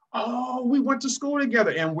face, oh, we went to school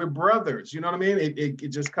together and we're brothers. You know what I mean? It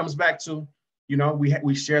just comes back to,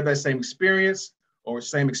 we share that same experience or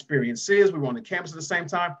same experiences. We were on the campus at the same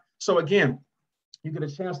time. So again, you get a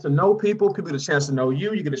chance to know people get a chance to know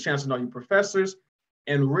you get a chance to know your professors,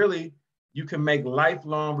 and really you can make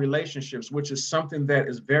lifelong relationships, which is something that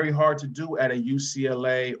is very hard to do at a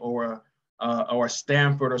UCLA or a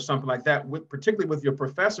Stanford or something like that, particularly with your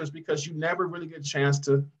professors, because you never really get a chance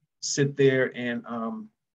to sit there and,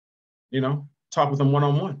 talk with them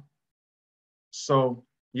one-on-one. So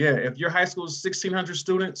yeah, if your high school is 1,600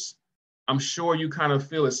 students, I'm sure you kind of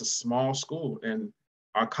feel it's a small school, and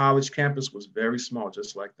our college campus was very small,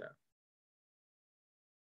 just like that.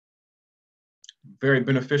 Very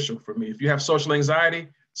beneficial for me. If you have social anxiety,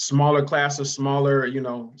 smaller classes, smaller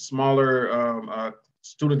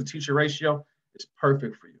student to teacher ratio is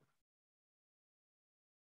perfect for you.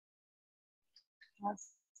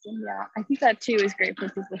 Yeah, I think that too is great for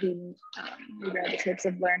people who maybe are the types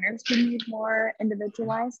of learners who need more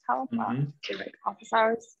individualized help. So like office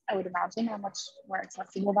hours, I would imagine, are much more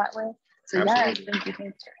accessible that way. So absolutely. Yeah, thank you.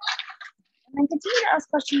 And then continue to ask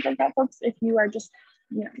questions like that, folks, if you are just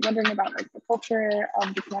wondering about like the culture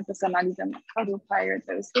of the campus and not even how to apply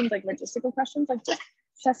those things like logistical questions, like just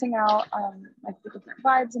sussing out like the different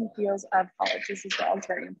vibes and feels of colleges as well is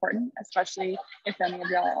very important, especially if any of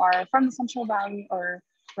y'all are from the Central Valley or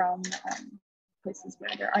from places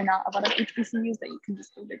where there are not a lot of HBCUs that you can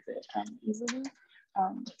just go visit easily.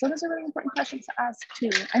 So those are really important questions to ask too.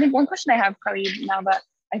 I think one question I have, Khalid, now that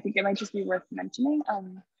I think it might just be worth mentioning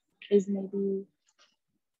is maybe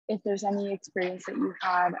if there's any experience that you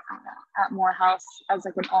had at Morehouse as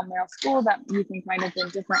like an all-male school that you think might have been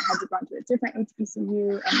different had you gone to a different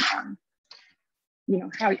HBCU, and you know,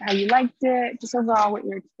 how you liked it, just overall what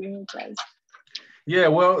your experience was. Yeah,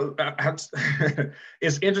 well,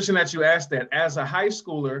 it's interesting that you asked that. As a high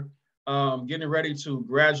schooler, getting ready to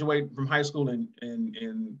graduate from high school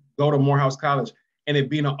and go to Morehouse College, and it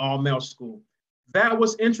being an all-male school, that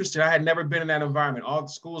was interesting. I had never been in that environment. All the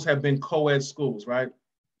schools have been co-ed schools, right?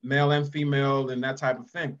 Male and female and that type of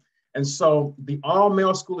thing. And so the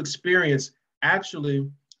all-male school experience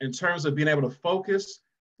actually, in terms of being able to focus,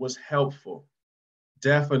 was helpful,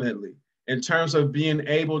 definitely. In terms of being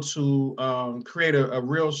able to create a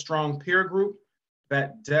real strong peer group,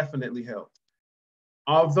 that definitely helped.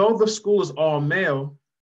 Although the school is all male,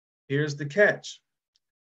 here's the catch.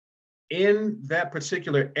 In that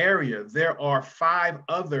particular area, there are 5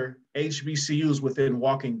 other HBCUs within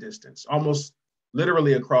walking distance, almost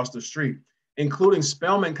literally across the street, including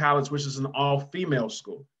Spelman College, which is an all-female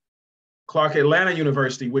school, Clark Atlanta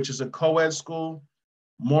University, which is a co-ed school,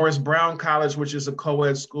 Morris Brown College, which is a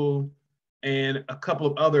co-ed school, and a couple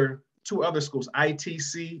of 2 other schools,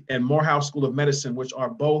 ITC and Morehouse School of Medicine, which are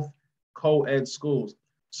both co-ed schools.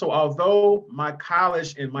 So although my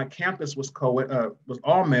college and my campus was was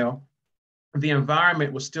all male, the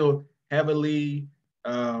environment was still heavily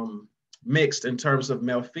mixed in terms of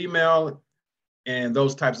male-female and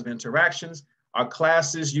those types of interactions. Our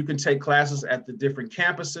classes, you can take classes at the different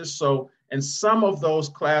campuses. So in some of those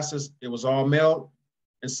classes, it was all male.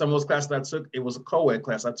 In some of those classes I took, it was a co-ed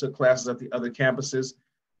class. I took classes at the other campuses.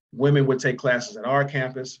 Women would take classes at our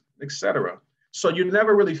campus, et cetera. So you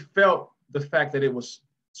never really felt the fact that it was,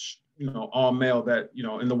 you know, all male, that, you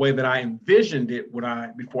know, in the way that I envisioned it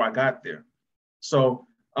before I got there. So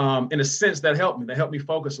in a sense, that helped me. That helped me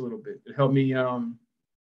focus a little bit. It helped me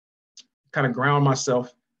kind of ground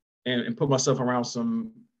myself and put myself around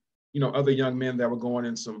some, you know, other young men that were going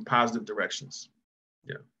in some positive directions.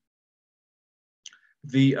 Yeah.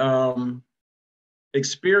 The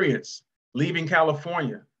experience leaving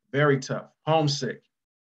California, very tough, homesick.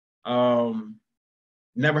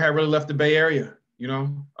 Never had really left the Bay Area, you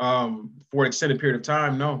know, for an extended period of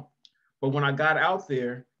time, no. But when I got out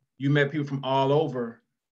there, you met people from all over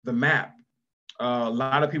the map. A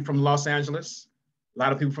lot of people from Los Angeles, a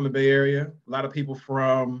lot of people from the Bay Area, a lot of people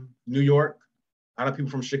from New York, a lot of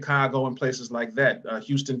people from Chicago and places like that,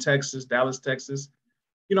 Houston, Texas, Dallas, Texas,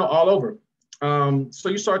 you know, all over. So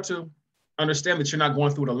you start to understand that you're not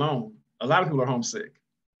going through it alone. A lot of people are homesick.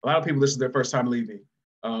 A lot of people, this is their first time leaving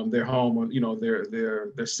their home, you know,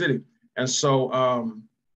 their city. And so,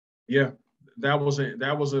 yeah, that was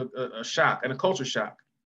a shock and a culture shock.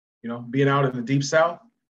 You know, being out in the deep South,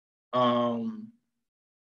 you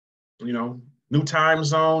know, new time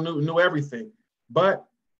zone, new everything. But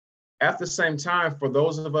at the same time, for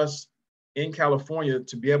those of us in California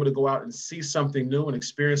to be able to go out and see something new and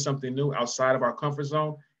experience something new outside of our comfort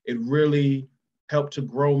zone, it really helped to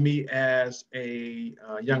grow me as a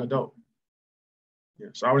young adult. Yeah.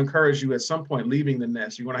 So I would encourage you at some point leaving the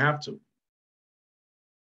nest. You're going to have to.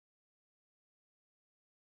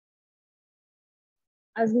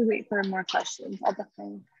 As we wait for more questions, I'll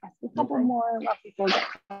definitely ask a couple more, let people get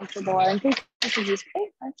comfortable. In case this is just, hey,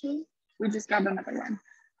 actually, we just got another one.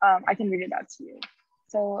 I can read it out to you.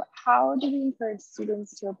 So how do we encourage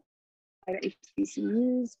students to apply to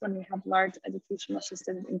HBCUs when we have large educational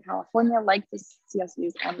systems in California, like the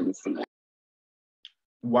CSUs and UC?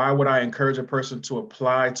 Why would I encourage a person to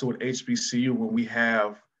apply to an HBCU when we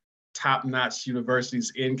have top-notch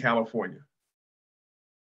universities in California?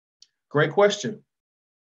 Great question.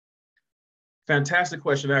 Fantastic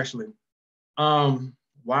question, actually.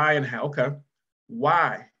 Why and how? Okay.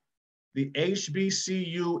 Why? The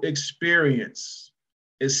HBCU experience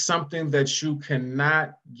is something that you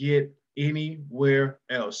cannot get anywhere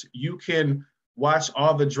else. You can watch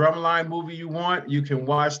all the Drumline movie you want. You can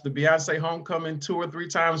watch the Beyonce Homecoming 2 or 3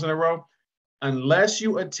 times in a row. Unless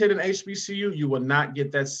you attend an HBCU, you will not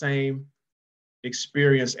get that same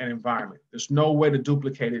experience and environment. There's no way to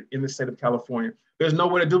duplicate it in the state of California. There's no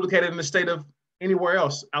way to duplicate it in the state of anywhere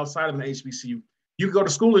else outside of an HBCU. You can go to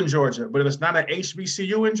school in Georgia, but if it's not an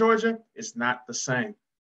HBCU in Georgia, it's not the same.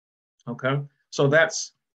 Okay, so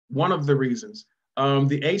that's one of the reasons.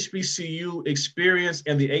 The HBCU experience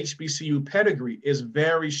and the HBCU pedigree is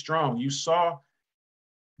very strong. You saw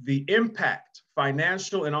the impact,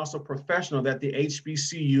 financial and also professional, that the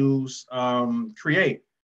HBCUs create.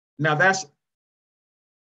 Now that's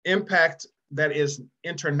impact that is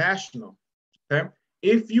international, okay?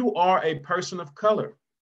 If you are a person of color,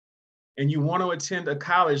 and you want to attend a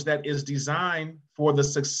college that is designed for the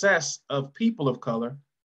success of people of color,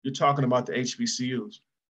 you're talking about the HBCUs.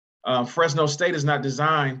 Fresno State is not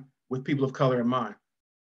designed with people of color in mind.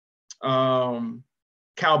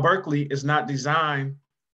 Cal Berkeley is not designed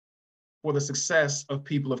for the success of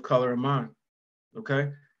people of color in mind,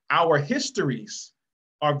 okay? Our histories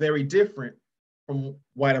are very different from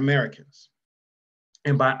white Americans.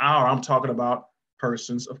 And by our, I'm talking about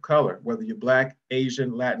persons of color, whether you're Black,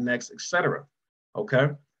 Asian, Latinx, etc. Okay.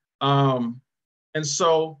 And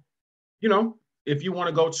so, you know, if you want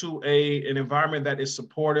to go to an environment that is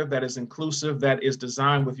supportive, that is inclusive, that is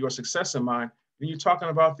designed with your success in mind, then you're talking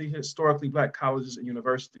about the historically Black colleges and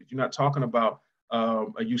universities. You're not talking about a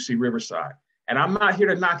UC Riverside. And I'm not here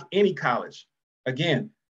to knock any college. Again,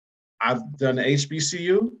 I've done the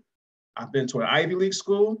HBCU. I've been to an Ivy League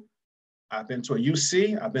school. I've been to a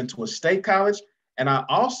UC. I've been to a state college. And I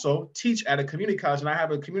also teach at a community college, and I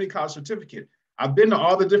have a community college certificate. I've been to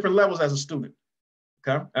all the different levels as a student.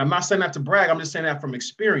 Okay. And I'm not saying that to brag. I'm just saying that from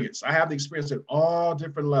experience. I have the experience at all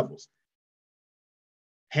different levels.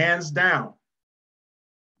 Hands down,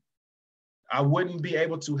 I wouldn't be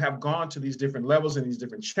able to have gone to these different levels and these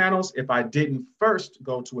different channels if I didn't first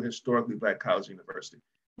go to a historically Black college university.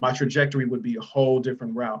 My trajectory would be a whole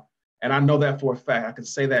different route. And I know that for a fact. I can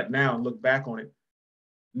say that now and look back on it.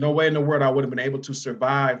 No way in the world I would have been able to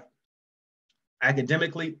survive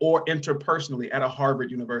academically or interpersonally at a Harvard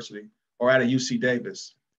University or at a UC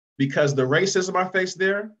Davis, because the racism I faced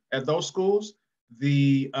there at those schools,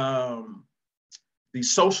 the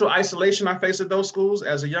social isolation I faced at those schools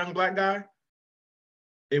as a young Black guy,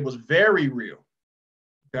 it was very real.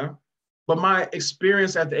 Okay, but my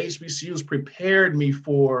experience at the HBCUs prepared me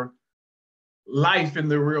for life in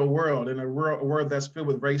the real world, in a world that's filled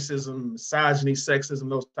with racism, misogyny, sexism,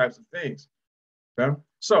 those types of things. Okay?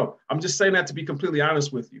 So I'm just saying that to be completely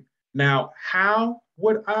honest with you. Now, how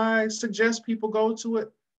would I suggest people go to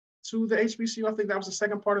the HBCU? I think that was the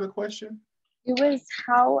second part of the question. It was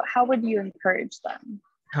how would you encourage them?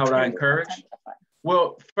 How would I encourage?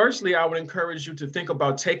 Well, firstly, I would encourage you to think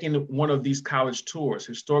about taking one of these college tours,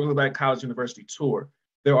 historically Black college university tour.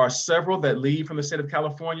 There are several that lead from the state of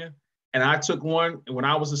California. And I took one when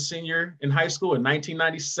I was a senior in high school in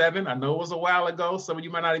 1997. I know it was a while ago. Some of you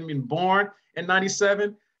might not even been born in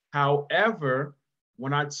 97. However,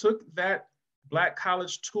 when I took that Black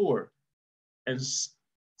college tour and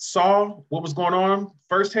saw what was going on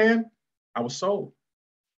firsthand, I was sold.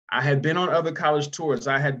 I had been on other college tours.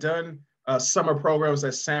 I had done summer programs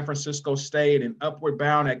at San Francisco State and Upward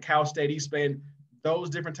Bound at Cal State East Bay,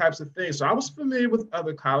 those different types of things. So I was familiar with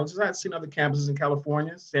other colleges. I had seen other campuses in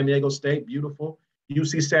California. San Diego State, beautiful.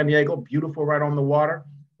 UC San Diego, beautiful, right on the water.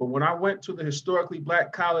 But when I went to the historically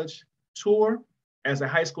Black college tour as a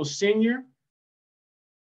high school senior,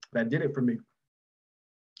 that did it for me.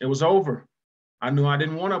 It was over. I knew I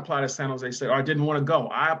didn't want to apply to San Jose State, or I didn't want to go.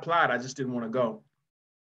 I applied, I just didn't want to go.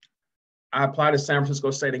 I applied to San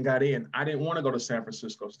Francisco State and got in. I didn't want to go to San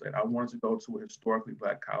Francisco State. I wanted to go to a historically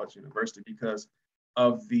Black college university because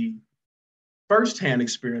of the firsthand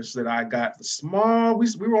experience that I got. The small, we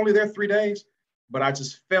were only there 3 days, but I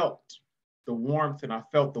just felt the warmth and I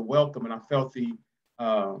felt the welcome and I felt the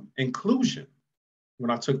inclusion when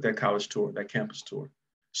I took that college tour, that campus tour.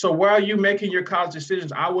 So while you're making your college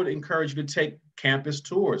decisions, I would encourage you to take campus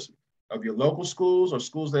tours of your local schools or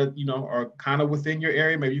schools that, you know, are kind of within your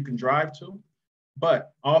area, maybe you can drive to.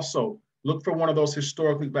 But also look for one of those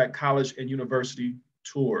historically Black college and university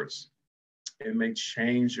tours. It may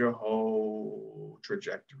change your whole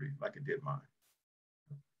trajectory like it did mine.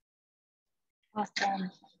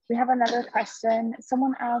 Awesome. We have another question.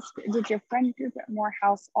 Someone asked, did your friend group at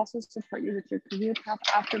Morehouse also support you with your career path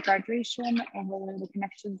after graduation, and whether the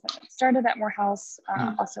connections that started at Morehouse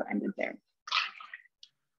also ended there?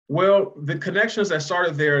 Well, the connections that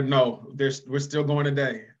started there, no, we're still going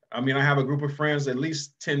today. I mean, I have a group of friends, at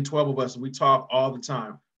least 10, 12 of us, we talk all the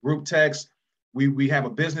time. Group text, we have a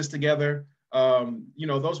business together. You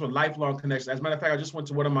know, those were lifelong connections. As a matter of fact, I just went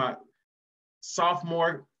to one of my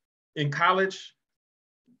sophomore in college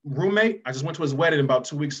roommate. I just went to his wedding about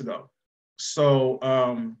 2 weeks ago. So,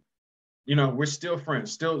 you know, we're still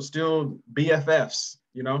friends, still BFFs,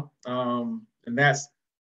 you know, and that's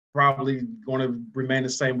probably going to remain the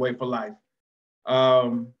same way for life.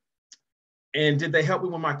 And did they help me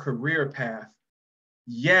with my career path?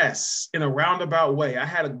 Yes, in a roundabout way. I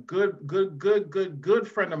had a good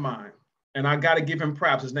friend of mine, and I got to give him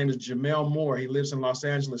props. His name is Jamel Moore. He lives in Los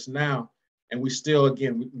Angeles now, and we still,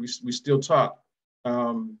 again, we still talk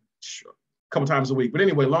a couple times a week. But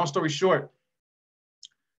anyway, long story short,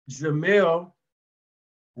 Jamel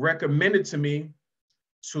recommended to me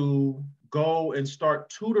to go and start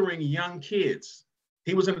tutoring young kids.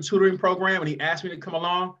 He was in the tutoring program and he asked me to come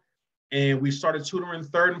along, and we started tutoring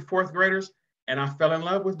 3rd and 4th graders, and I fell in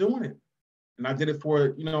love with doing it. And I did it for,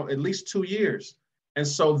 at least 2 years. And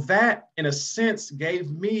so that, in a sense,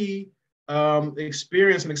 gave me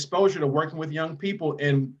experience and exposure to working with young people.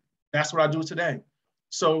 And that's what I do today.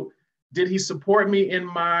 So did he support me in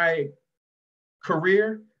my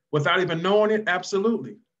career without even knowing it?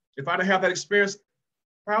 Absolutely. If I didn't have that experience,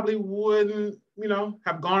 probably wouldn't,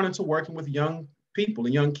 have gone into working with young people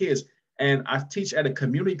and young kids. And I teach at a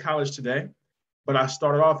community college today, but I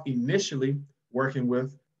started off initially working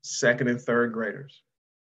with 2nd and 3rd graders.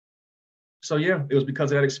 So yeah, it was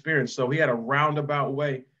because of that experience. So he had a roundabout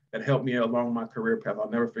way that helped me along my career path. I'll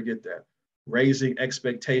never forget that. Raising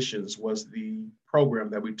Expectations was the program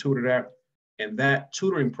that we tutored at. And that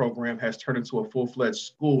tutoring program has turned into a full-fledged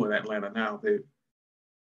school in Atlanta now.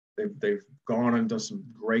 They've gone and done some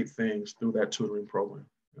great things through that tutoring program.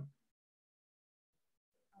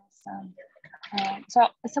 Awesome. So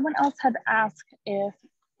someone else had asked if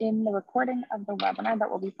in the recording of the webinar that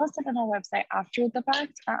will be posted on our website after the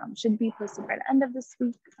fact, should be posted by the end of this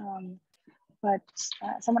week. But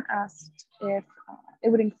someone asked if it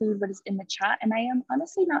would include what is in the chat, and I am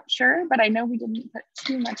honestly not sure, but I know we didn't put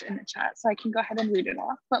too much in the chat, so I can go ahead and read it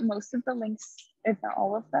off. But most of the links, if not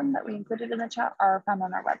all of them that we included in the chat, are found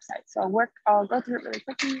on our website. So I'll go through it really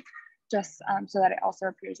quickly, just so that it also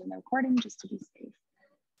appears in the recording, just to be safe.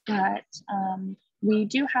 But we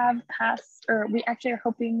do have we actually are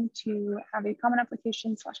hoping to have a common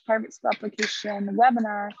application / private school application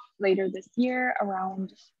webinar later this year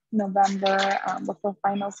around November before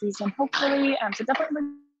final season, hopefully. So definitely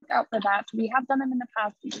look out for that. We have done them in the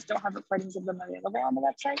past, we just don't have recordings of them available on the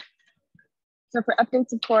website. So for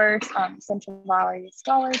updates, of course, Central Valley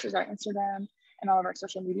Scholars is our Instagram and all of our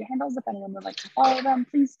social media handles. If anyone would like to follow them,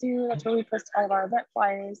 please do. That's where we post all of our event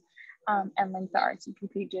flyers and link the RTP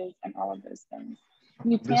pages and all of those things.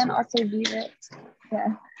 You can also view it.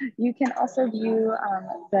 Yeah, you can also view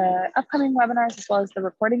the upcoming webinars as well as the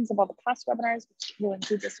recordings of all the past webinars, which will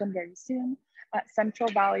include this one very soon, at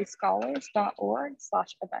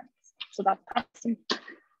centralvalleyscholars.org/events. So that's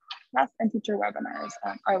past and future webinars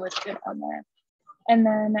are listed on there. And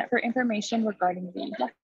then for information regarding the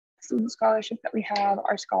Black Student Scholarship that we have,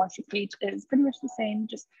 our scholarship page is pretty much the same,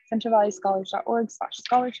 just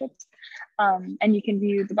centralvalleyscholars.org/scholarships. And you can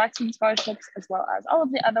view the Black Student Scholarships as well as all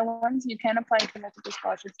of the other ones. You can apply for multiple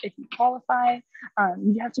scholarships if you qualify.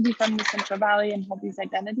 You have to be from the Central Valley and hold these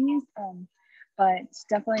identities, but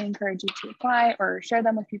definitely encourage you to apply or share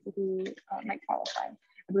them with people who might qualify.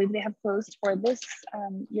 I believe they have closed for this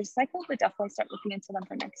year's cycle, but definitely start looking into them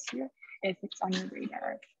for next year if it's on your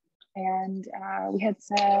radar. And we had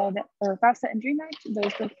said for FAFSA and Dream Act,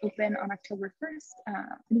 those will open on October 1st,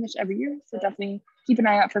 pretty much every year. So definitely keep an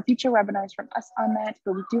eye out for future webinars from us on that.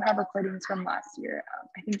 But we do have recordings from last year.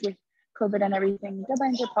 I think with COVID and everything,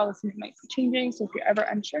 deadlines or policies might be changing. So if you're ever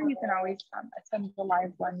unsure, you can always attend the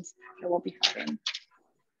live ones that we'll be having.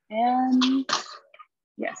 And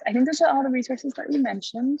yes, I think those are all the resources that we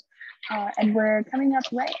mentioned. And we're coming up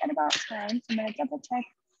right at about time. So I'm gonna double check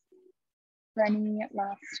for any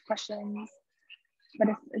last questions, but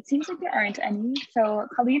if it seems like there aren't any. So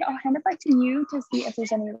Khalid, I'll hand it back to you to see if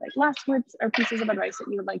there's any last words or pieces of advice that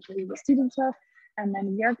you would like to leave the students with, and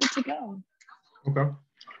then we are good to go. Okay.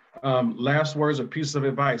 Last words or pieces of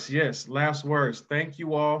advice. Yes, last words. Thank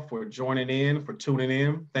you all for joining in, for tuning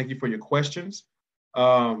in. Thank you for your questions.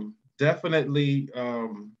 Definitely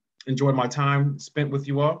enjoyed my time spent with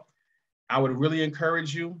you all. I would really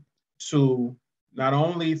encourage you to not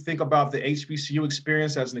only think about the HBCU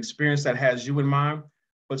experience as an experience that has you in mind,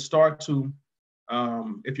 but start to,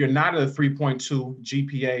 if you're not at a 3.2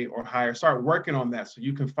 GPA or higher, start working on that so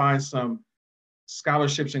you can find some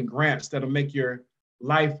scholarships and grants that'll make your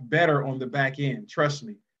life better on the back end. Trust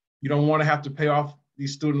me, you don't want to have to pay off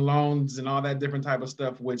these student loans and all that different type of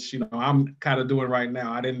stuff, which I'm kind of doing right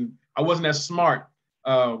now. I wasn't as smart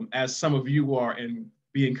as some of you are in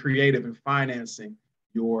being creative and financing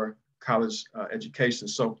your college education.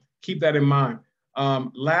 So keep that in mind.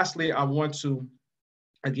 Lastly, I want to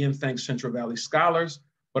again thank Central Valley Scholars,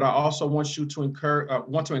 but I also want to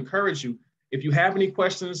encourage you. If you have any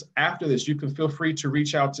questions after this, you can feel free to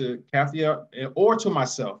reach out to Kathy or to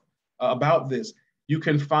myself about this. You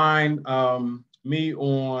can find me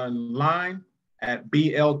online at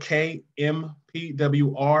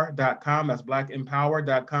blkmpwr.com. That's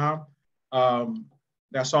blackempower.com.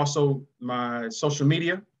 That's also my social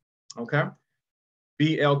media. Okay,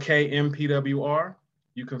 BLKMPWR.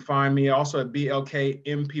 You can find me also at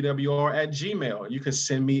blkmpwr@gmail. You can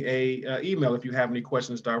send me a email if you have any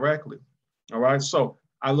questions directly. All right, so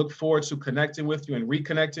I look forward to connecting with you and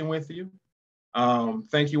reconnecting with you.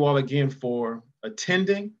 Thank you all again for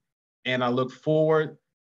attending, and I look forward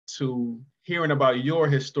to hearing about your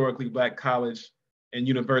historically Black college and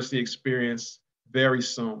university experience very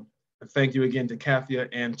soon. And thank you again to Kathia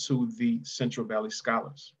and to the Central Valley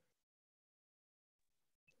Scholars.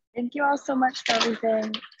 Thank you all so much for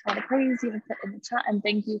everything, all the praise you put in the chat, and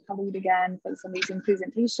thank you, Khalid, again for this amazing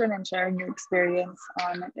presentation and sharing your experience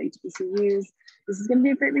on the HBCUs. This is going to be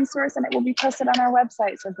a great resource, and it will be posted on our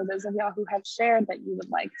website. So for those of y'all who have shared that you would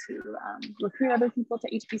like to recruit other people to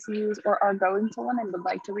HBCUs or are going to one and would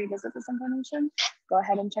like to revisit this information, go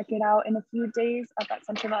ahead and check it out in a few days up at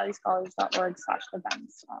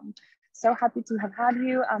centralvalleyscholars.org/events. So happy to have had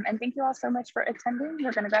you, and thank you all so much for attending.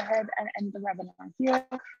 We're going to go ahead and end the webinar here.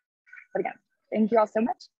 But again, thank you all so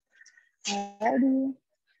much. Alrighty,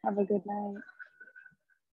 have a good night.